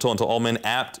be gentle unto all men,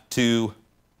 apt to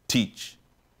teach.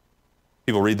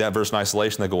 People read that verse in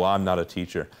isolation. They go, well, I'm not a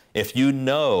teacher. If you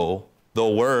know the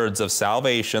words of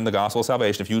salvation, the gospel of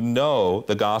salvation, if you know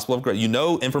the gospel of grace, you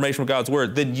know information from God's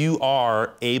word, then you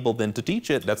are able then to teach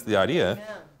it. That's the idea. Amen.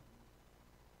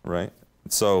 Right?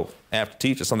 So, apt to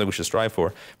teach is something we should strive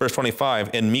for. Verse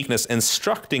 25, in meekness,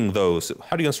 instructing those.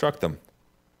 How do you instruct them?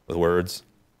 With words.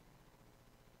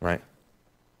 Right?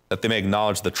 That they may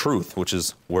acknowledge the truth, which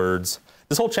is words.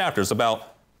 This whole chapter is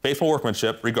about faithful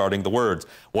workmanship regarding the words.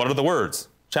 What are the words?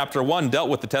 Chapter 1 dealt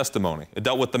with the testimony. It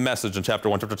dealt with the message in chapter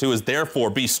 1. Chapter 2 is, therefore,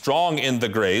 be strong in the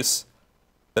grace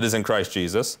that is in Christ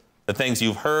Jesus. The things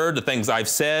you've heard, the things I've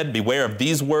said, beware of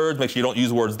these words. Make sure you don't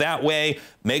use words that way.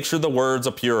 Make sure the words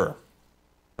are pure.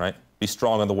 Right? Be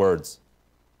strong in the words.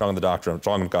 Strong in the doctrine.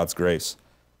 Strong in God's grace.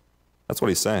 That's what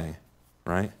he's saying.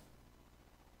 Right?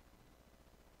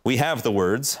 We have the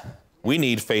words. We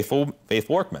need faithful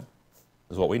workmen,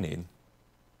 is what we need.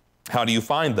 How do you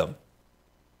find them?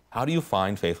 How do you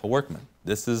find faithful workmen?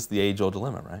 This is the age-old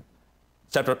dilemma, right?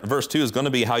 Verse 2 is going to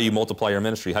be how you multiply your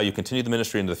ministry, how you continue the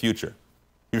ministry into the future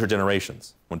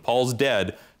generations. When Paul's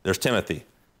dead, there's Timothy.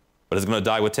 But is it going to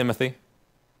die with Timothy?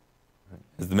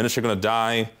 Is the ministry going to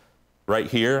die right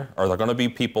here? Or are there going to be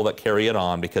people that carry it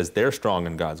on because they're strong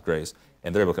in God's grace?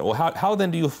 And they're able to, well, how then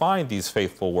do you find these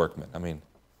faithful workmen? I mean,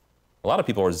 a lot of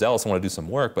people are zealous and want to do some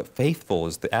work, but faithful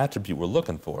is the attribute we're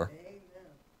looking for.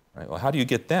 Right? Well, how do you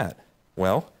get that?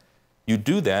 Well, you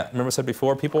do that. Remember I said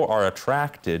before, people are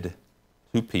attracted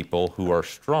to people who are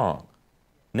strong.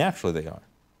 Naturally they are.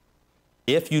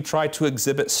 If you try to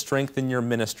exhibit strength in your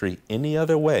ministry any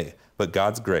other way but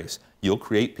God's grace, you'll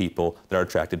create people that are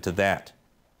attracted to that.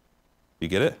 You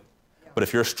get it? Yeah. But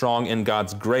if you're strong in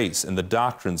God's grace and the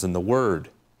doctrines and the word,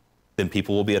 then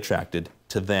people will be attracted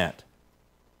to that.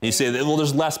 And you say, well,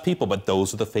 there's less people, but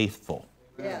those are the faithful.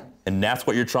 Yeah. And that's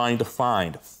what you're trying to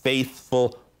find,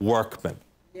 faithful workmen.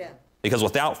 Yeah. Because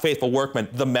without faithful workmen,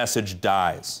 the message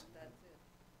dies.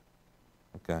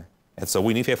 That's it. Okay? And so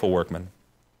we need faithful workmen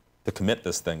to commit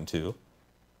this thing to,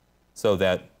 so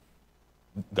that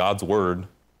God's word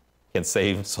can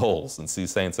save souls and see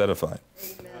saints edified.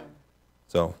 Amen.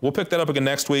 So we'll pick that up again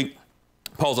next week.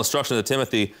 Paul's instruction to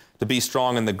Timothy to be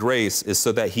strong in the grace is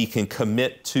so that he can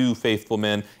commit to faithful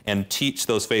men and teach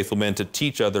those faithful men to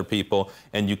teach other people.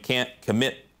 And you can't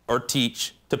commit or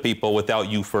teach to people without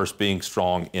you first being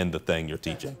strong in the thing you're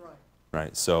teaching. That's right.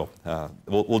 Right. So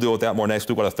we'll deal with that more next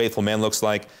week, what a faithful man looks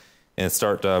like, and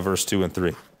start verse 2 and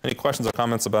 3. Any questions or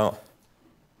comments about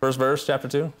first verse, chapter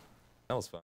 2? That was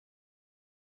fun.